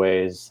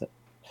takeaways,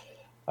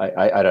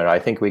 I don't know. I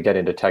think we get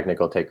into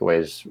technical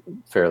takeaways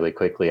fairly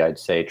quickly. I'd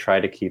say try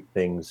to keep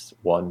things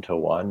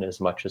one-to-one as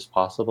much as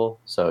possible.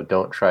 So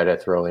don't try to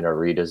throw in a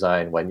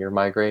redesign when you're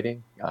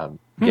migrating.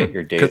 Get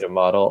your data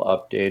model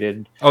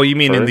updated. Oh, you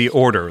mean first. In the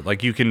order?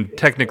 Like you can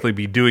technically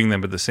be doing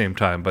them at the same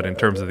time, but in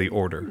terms of the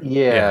order.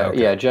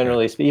 Yeah.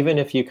 Generally, even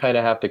if you kind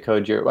of have to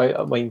code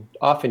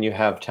often you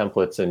have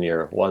templates in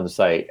your one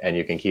site and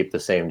you can keep the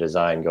same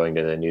design going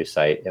to the new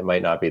site. It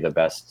might not be the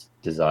best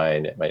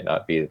design. It might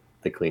not be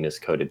the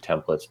cleanest coded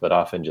templates, but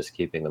often just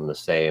keeping them the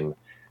same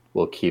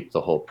will keep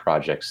the whole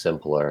project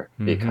simpler,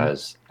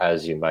 because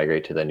as you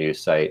migrate to the new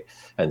site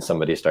and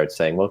somebody starts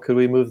saying, well, could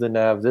we move the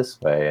nav this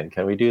way? And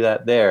can we do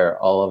that there?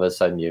 All of a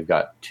sudden you've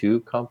got two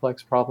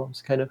complex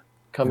problems kind of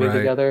coming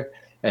together,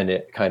 and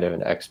it kind of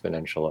an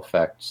exponential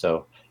effect.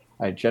 So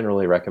I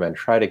generally recommend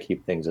try to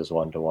keep things as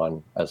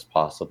one-to-one as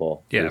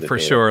possible. Yeah, for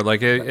sure.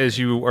 Like as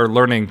you are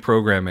learning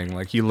programming,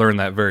 like you learn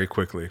that very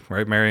quickly,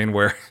 right, Marion?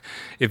 Where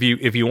if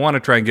you want to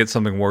try and get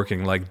something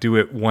working, like do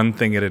it one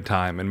thing at a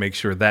time and make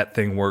sure that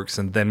thing works,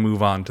 and then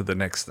move on to the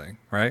next thing,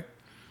 right?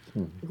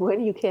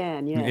 When you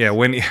can, yes. Yeah,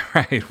 when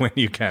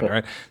you can,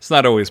 right? It's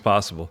not always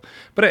possible,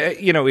 but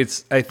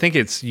I think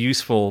it's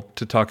useful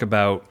to talk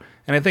about,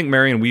 and I think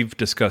Marion, we've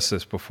discussed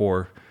this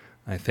before.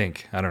 I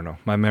don't know.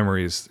 My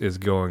memory is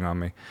going on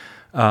me.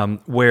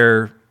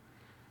 Where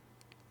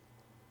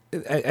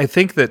I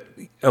think that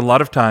a lot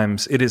of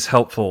times it is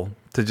helpful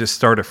to just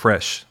start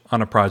afresh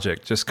on a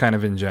project, just kind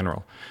of in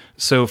general.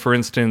 So, for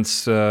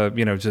instance,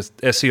 just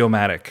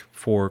SEO-matic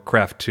for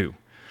Craft 2.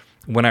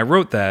 When I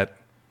wrote that,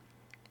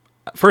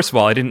 first of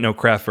all, I didn't know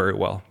Craft very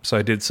well, so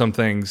I did some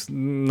things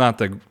not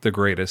the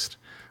greatest.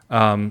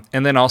 And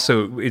then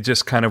also, it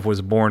just kind of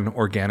was born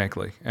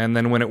organically. And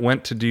then when it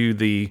went to do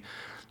the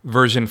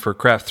version for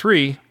Craft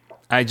 3,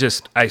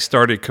 I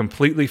started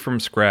completely from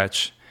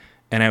scratch,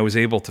 and I was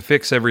able to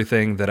fix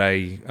everything that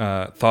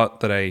I thought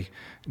that I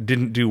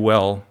didn't do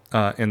well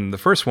in the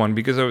first one,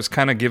 because I was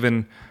kind of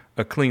given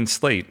a clean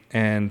slate.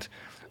 And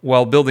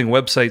while building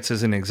websites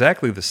isn't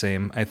exactly the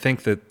same, I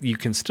think that you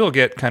can still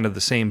get kind of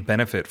the same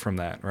benefit from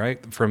that,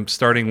 right? From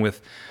starting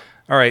with,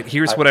 all right,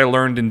 here's what I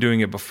learned in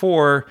doing it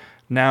before.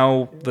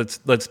 Now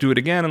let's do it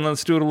again, and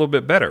let's do it a little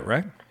bit better,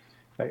 right?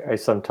 I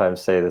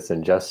sometimes say this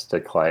in jest to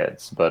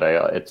clients, but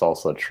it's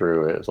also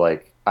true. It's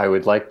like,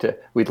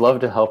 we'd love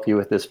to help you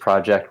with this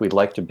project. We'd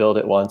like to build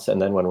it once,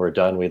 and then when we're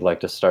done, we'd like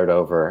to start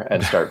over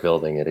and start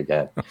building it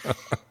again.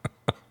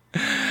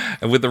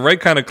 And with the right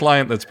kind of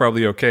client, that's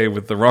probably okay.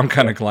 With the wrong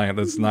kind of client,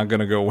 that's not going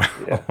to go well.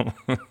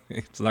 Yeah.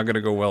 It's not going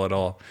to go well at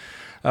all.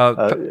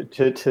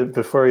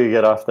 Before you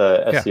get off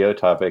the SEO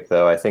topic,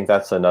 though, I think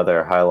that's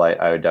another highlight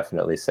I would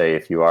definitely say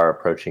if you are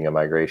approaching a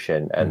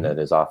migration, and that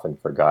is often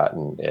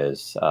forgotten,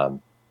 is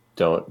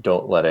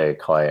don't let a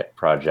client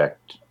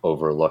project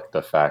overlook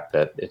the fact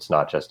that it's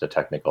not just a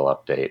technical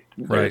update.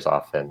 Right.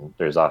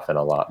 There's often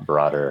a lot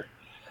broader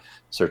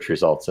search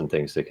results and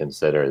things to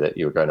consider that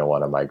you're going to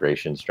want a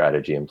migration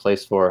strategy in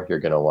place for. You're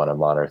going to want to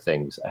monitor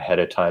things ahead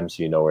of time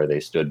so you know where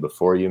they stood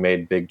before you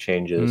made big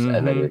changes,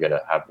 and then you're going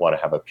to want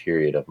to have a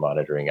period of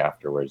monitoring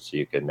afterwards so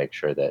you can make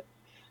sure that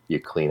you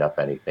clean up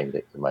anything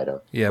that you might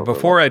have. Yeah,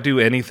 before I do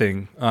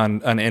anything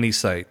on any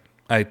site,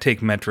 I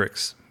take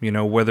metrics,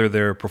 whether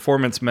they're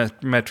performance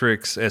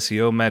metrics,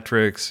 SEO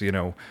metrics,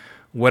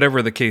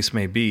 whatever the case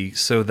may be,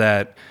 so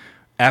that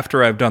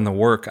after I've done the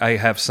work, I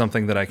have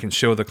something that I can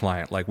show the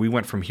client, like we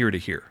went from here to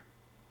here,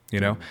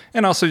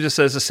 and also just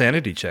as a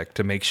sanity check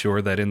to make sure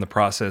that in the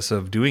process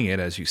of doing it,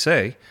 as you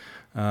say,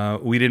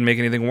 we didn't make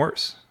anything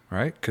worse,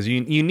 right? Because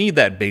you need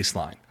that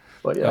baseline.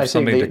 Well, I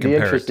think the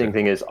interesting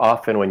thing is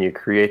often when you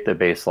create the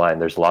baseline,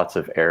 there's lots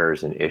of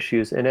errors and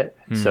issues in it.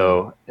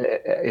 So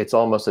it's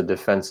almost a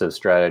defensive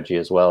strategy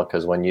as well,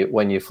 because when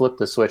you flip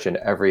the switch and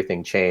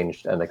everything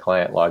changed and the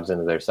client logs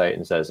into their site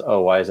and says,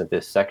 oh, why isn't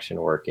this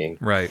section working?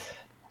 Right.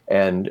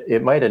 And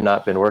it might have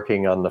not been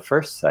working on the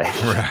first site.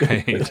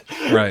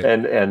 Right.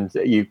 And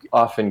you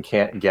often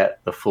can't get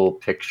the full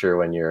picture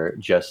when you're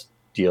just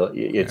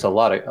it's a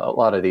lot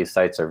of these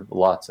sites are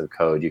lots of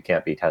code. You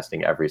can't be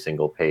testing every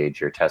single page.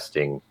 You're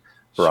testing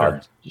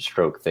broad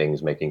stroke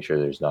things, making sure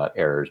there's not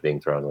errors being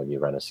thrown when you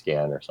run a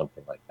scan or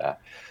something like that.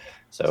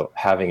 So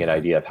having an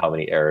idea of how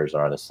many errors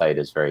are on a site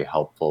is very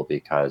helpful,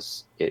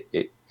 because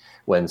it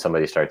when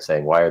somebody starts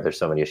saying, why are there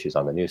so many issues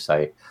on the new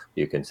site,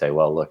 you can say,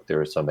 well, look, there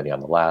was so many on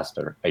the last,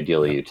 or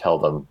ideally you tell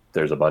them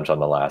there's a bunch on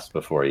the last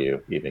before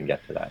you even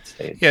get to that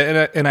stage.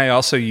 Yeah, and I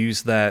also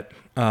use that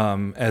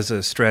as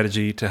a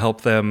strategy to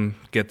help them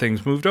get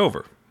things moved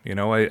over.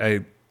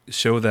 I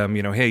show them,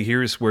 hey,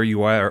 here's where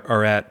you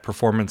are at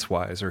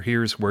performance-wise, or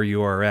here's where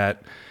you are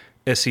at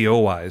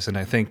SEO-wise. And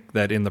I think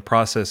that in the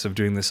process of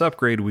doing this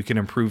upgrade, we can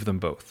improve them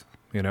both,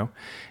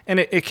 And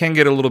it can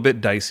get a little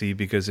bit dicey,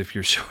 because if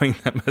you're showing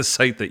them a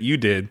site that you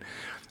did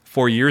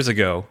 4 years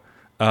ago,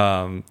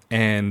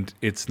 and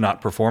it's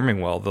not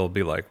performing well, they'll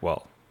be like,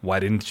 well, why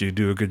didn't you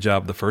do a good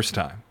job the first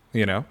time?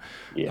 Yeah,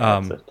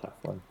 that's a tough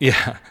one.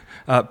 Yeah.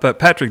 But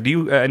Patrick,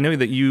 I know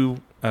that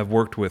you have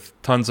worked with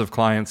tons of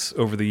clients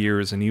over the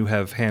years, and you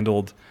have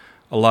handled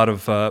a lot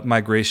of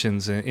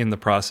migrations in the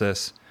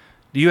process.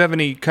 Do you have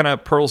any kind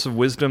of pearls of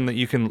wisdom that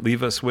you can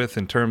leave us with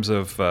in terms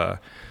of,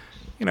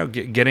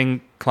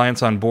 getting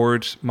clients on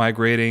board,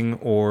 migrating,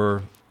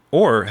 or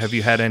have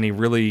you had any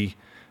really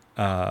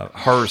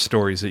horror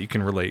stories that you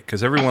can relate?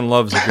 Because everyone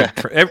loves a good.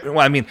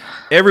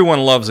 Everyone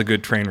loves a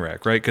good train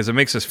wreck, right? Because it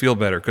makes us feel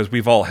better because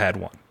we've all had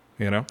one.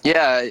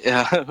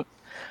 Yeah.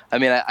 I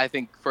mean, I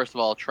think first of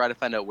all, try to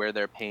find out where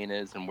their pain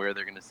is and where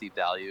they're going to see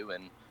value,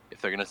 and if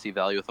they're going to see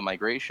value with a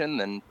migration,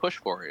 then push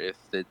for it. If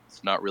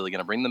it's not really going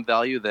to bring them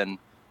value, then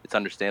it's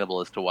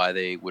understandable as to why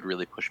they would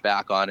really push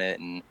back on it,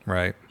 and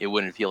it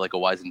wouldn't feel like a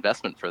wise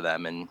investment for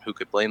them, and who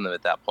could blame them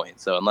at that point?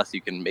 So unless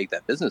you can make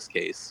that business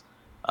case,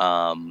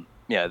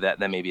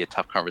 that may be a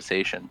tough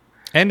conversation.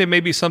 And it may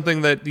be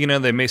something that,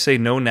 they may say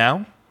no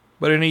now,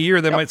 but in a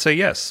year they might say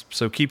yes.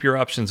 So keep your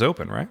options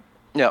open, right?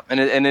 Yeah, and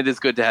it is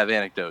good to have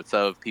anecdotes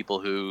of people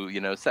who,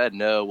 said,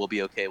 no, we'll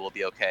be okay,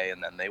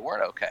 and then they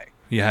weren't okay.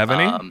 You have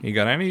any? You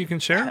got any you can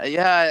share?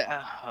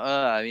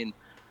 I mean,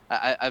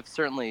 I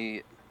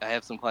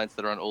have some clients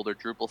that are on older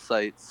Drupal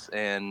sites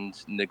and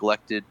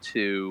neglected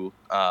to...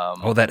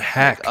 that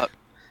hack.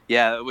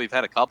 We've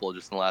had a couple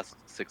just in the last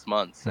 6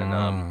 months.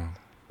 And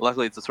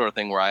luckily, it's the sort of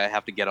thing where I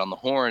have to get on the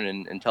horn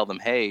and tell them,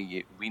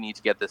 hey, we need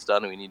to get this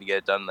done, and we need to get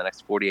it done in the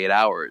next 48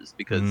 hours,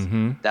 because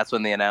that's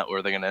when they're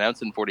going to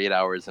announce in 48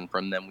 hours, and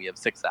from them we have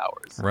 6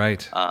 hours.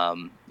 Right.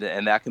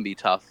 And that can be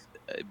tough,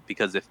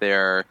 because if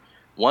they're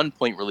 1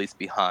 point release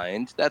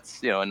behind,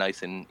 that's a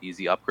nice and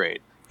easy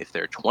upgrade. If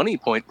they're 20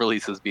 point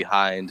releases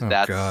behind,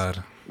 we're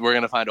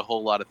going to find a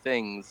whole lot of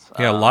things.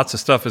 Yeah, lots of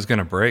stuff is going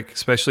to break,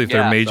 especially if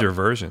they're major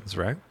versions,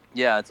 right?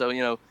 Yeah, so,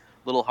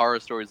 little horror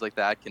stories like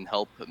that can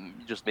help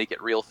just make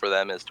it real for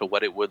them as to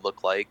what it would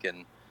look like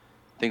and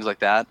things like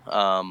that.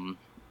 I've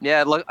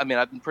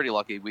been pretty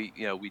lucky.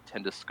 We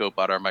tend to scope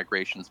out our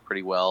migrations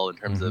pretty well in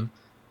terms of,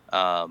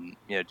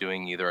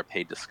 doing either a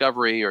paid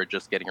discovery or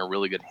just getting a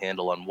really good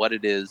handle on what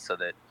it is, so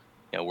that,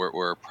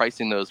 we're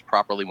pricing those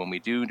properly when we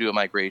do a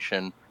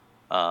migration.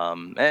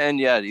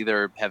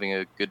 Either having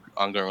a good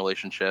ongoing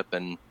relationship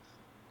and,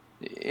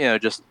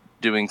 just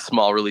doing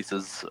small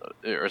releases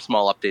or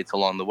small updates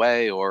along the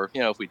way, or,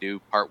 if we do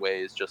part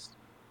ways, just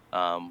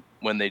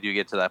when they do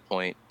get to that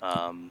point,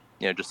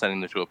 just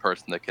sending them to a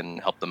person that can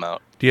help them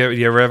out. Do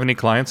you ever have any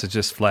clients that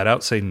just flat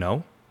out say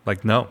no?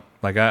 Like, no.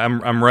 Like,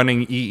 I'm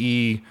running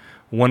EE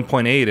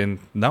 1.8 and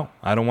no,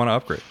 I don't want to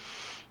upgrade.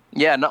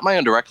 Yeah, not my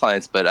own direct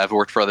clients, but I've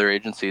worked for other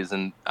agencies,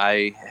 and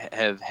I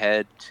have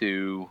had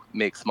to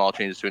make small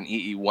changes to an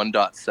EE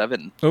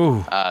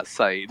 1.7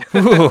 site.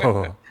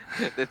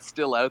 It's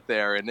still out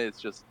there, and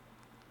it's just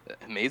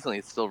amazingly,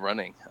 it's still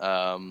running.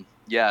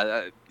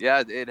 It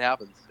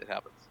happens.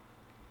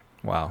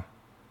 Wow.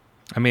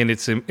 I mean,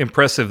 it's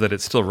impressive that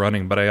it's still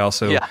running, but I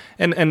also,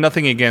 and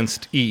nothing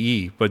against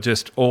EE, but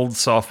just old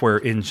software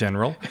in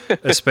general,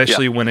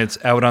 especially when it's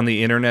out on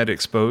the internet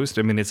exposed.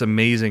 I mean, it's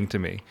amazing to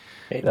me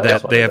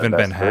that they haven't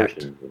been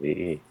hacked.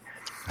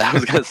 I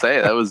was going to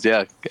say, that was,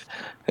 yeah.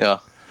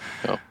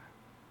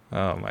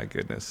 Oh my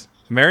goodness.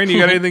 Marion, you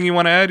got anything you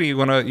want to add? You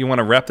want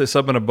to wrap this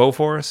up in a bow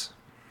for us?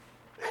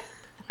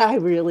 I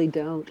really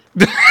don't.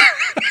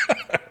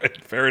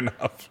 Fair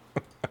enough.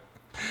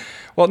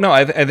 Well, no,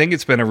 I think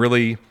it's been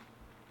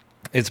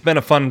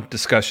a fun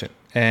discussion,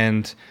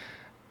 and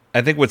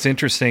I think what's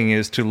interesting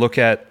is to look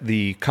at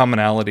the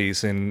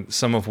commonalities in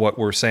some of what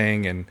we're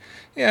saying. And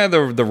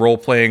the role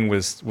playing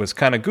was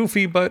kind of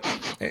goofy, but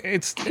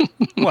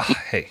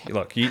hey,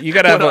 look, you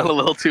got to have a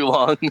little too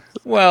long.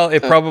 Well,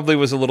 it probably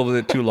was a little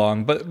bit too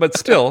long, but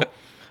still,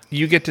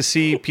 you get to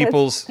see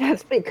people's.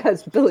 That's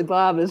because Billy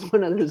Bob is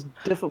one of those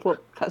difficult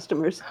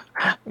customers.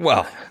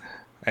 Well,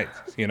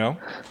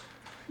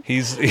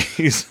 He's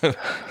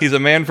a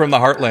man from the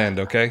heartland,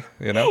 okay?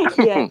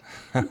 Yeah,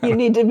 you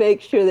need to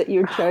make sure that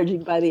you're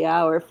charging by the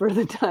hour for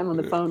the time on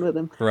the phone with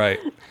him. Right.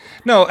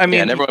 No, I mean...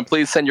 and everyone,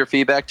 please send your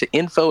feedback to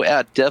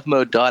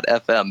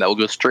info@devmode.fm. That will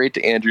go straight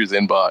to Andrew's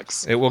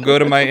inbox. It will go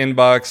to my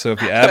inbox, so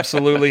if you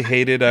absolutely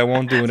hate it, I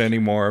won't do it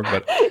anymore.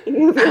 But if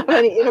you have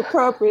any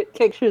inappropriate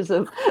pictures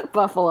of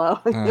Buffalo,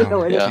 you know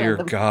where to send dear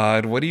them.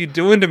 God, what are you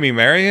doing to me,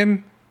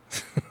 Marion?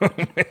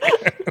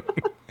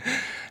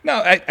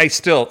 No, I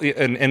still,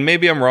 and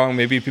maybe I'm wrong,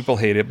 maybe people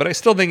hate it, but I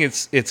still think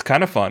it's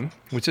kind of fun,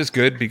 which is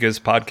good because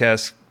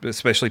podcasts,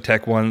 especially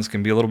tech ones,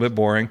 can be a little bit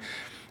boring.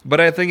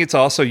 But I think it's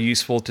also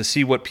useful to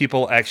see what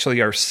people actually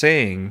are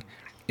saying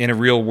in a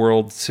real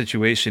world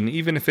situation,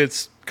 even if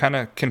it's kind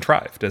of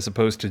contrived, as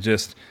opposed to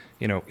just,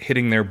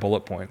 hitting their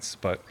bullet points.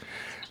 But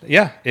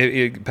yeah,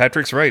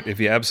 Patrick's right. If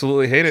you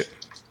absolutely hate it,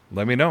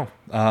 let me know.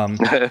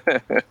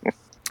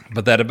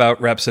 But that about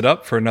wraps it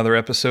up for another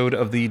episode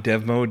of the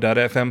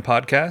DevMode.fm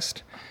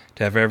podcast.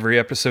 To have every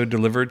episode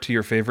delivered to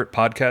your favorite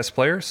podcast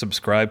player,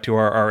 subscribe to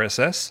our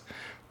RSS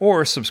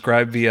or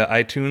subscribe via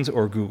iTunes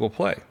or Google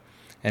Play.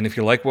 And if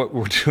you like what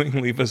we're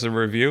doing, leave us a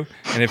review.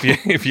 And if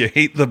you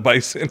hate the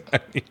bison,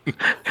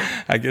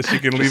 I guess you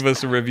can leave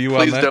us a review on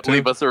that. Please don't too.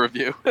 leave us a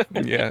review.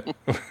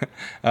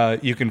 Yeah.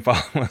 You can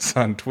follow us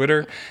on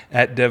Twitter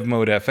at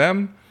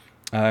DevModeFM.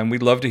 And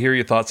we'd love to hear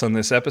your thoughts on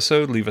this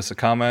episode. Leave us a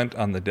comment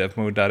on the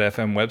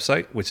devmode.fm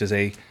website, which is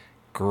a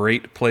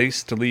great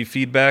place to leave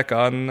feedback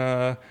on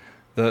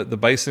the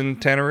bison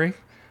tannery.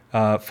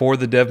 For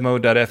the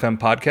devmode.fm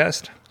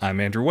podcast,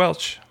 I'm Andrew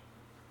Welch.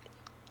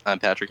 I'm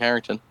Patrick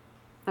Harrington.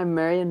 I'm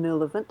Marian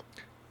Newlevant.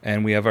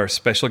 And we have our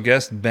special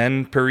guest,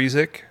 Ben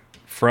Perizic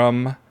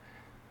from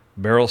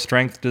Barrel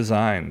Strength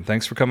Design.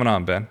 Thanks for coming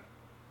on, Ben.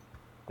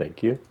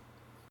 Thank you.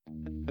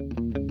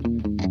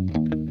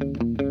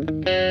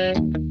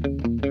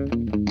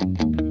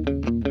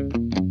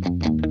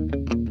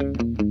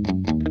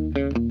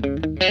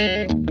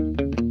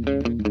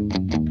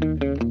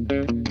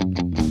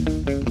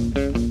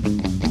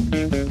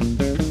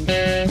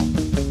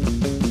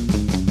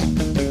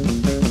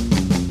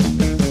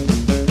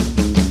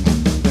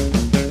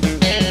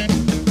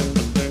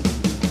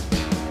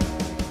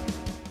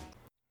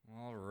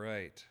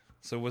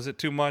 So was it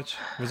too much?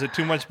 Was it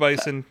too much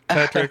bison,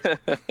 Patrick?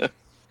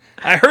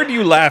 I heard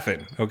you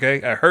laughing,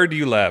 okay? I heard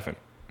you laughing.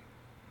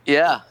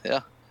 Yeah.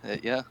 That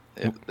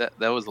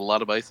was a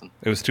lot of bison.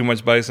 It was too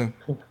much bison?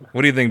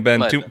 What do you think,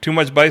 Ben? Too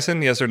much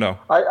bison, yes or no?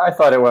 I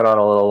thought it went on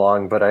a little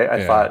long, but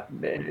I thought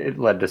it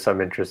led to some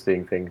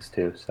interesting things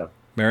too. So,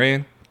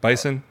 Marian,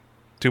 bison,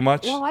 too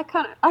much? Well, I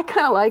kind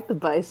of like the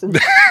bison.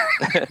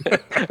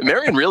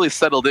 Marian really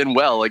settled in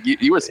well. Like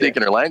you were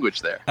speaking her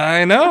language there.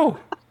 I know.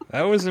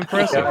 That was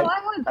impressive. Well,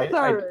 I went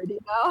third, you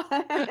know.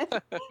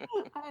 I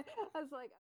was like...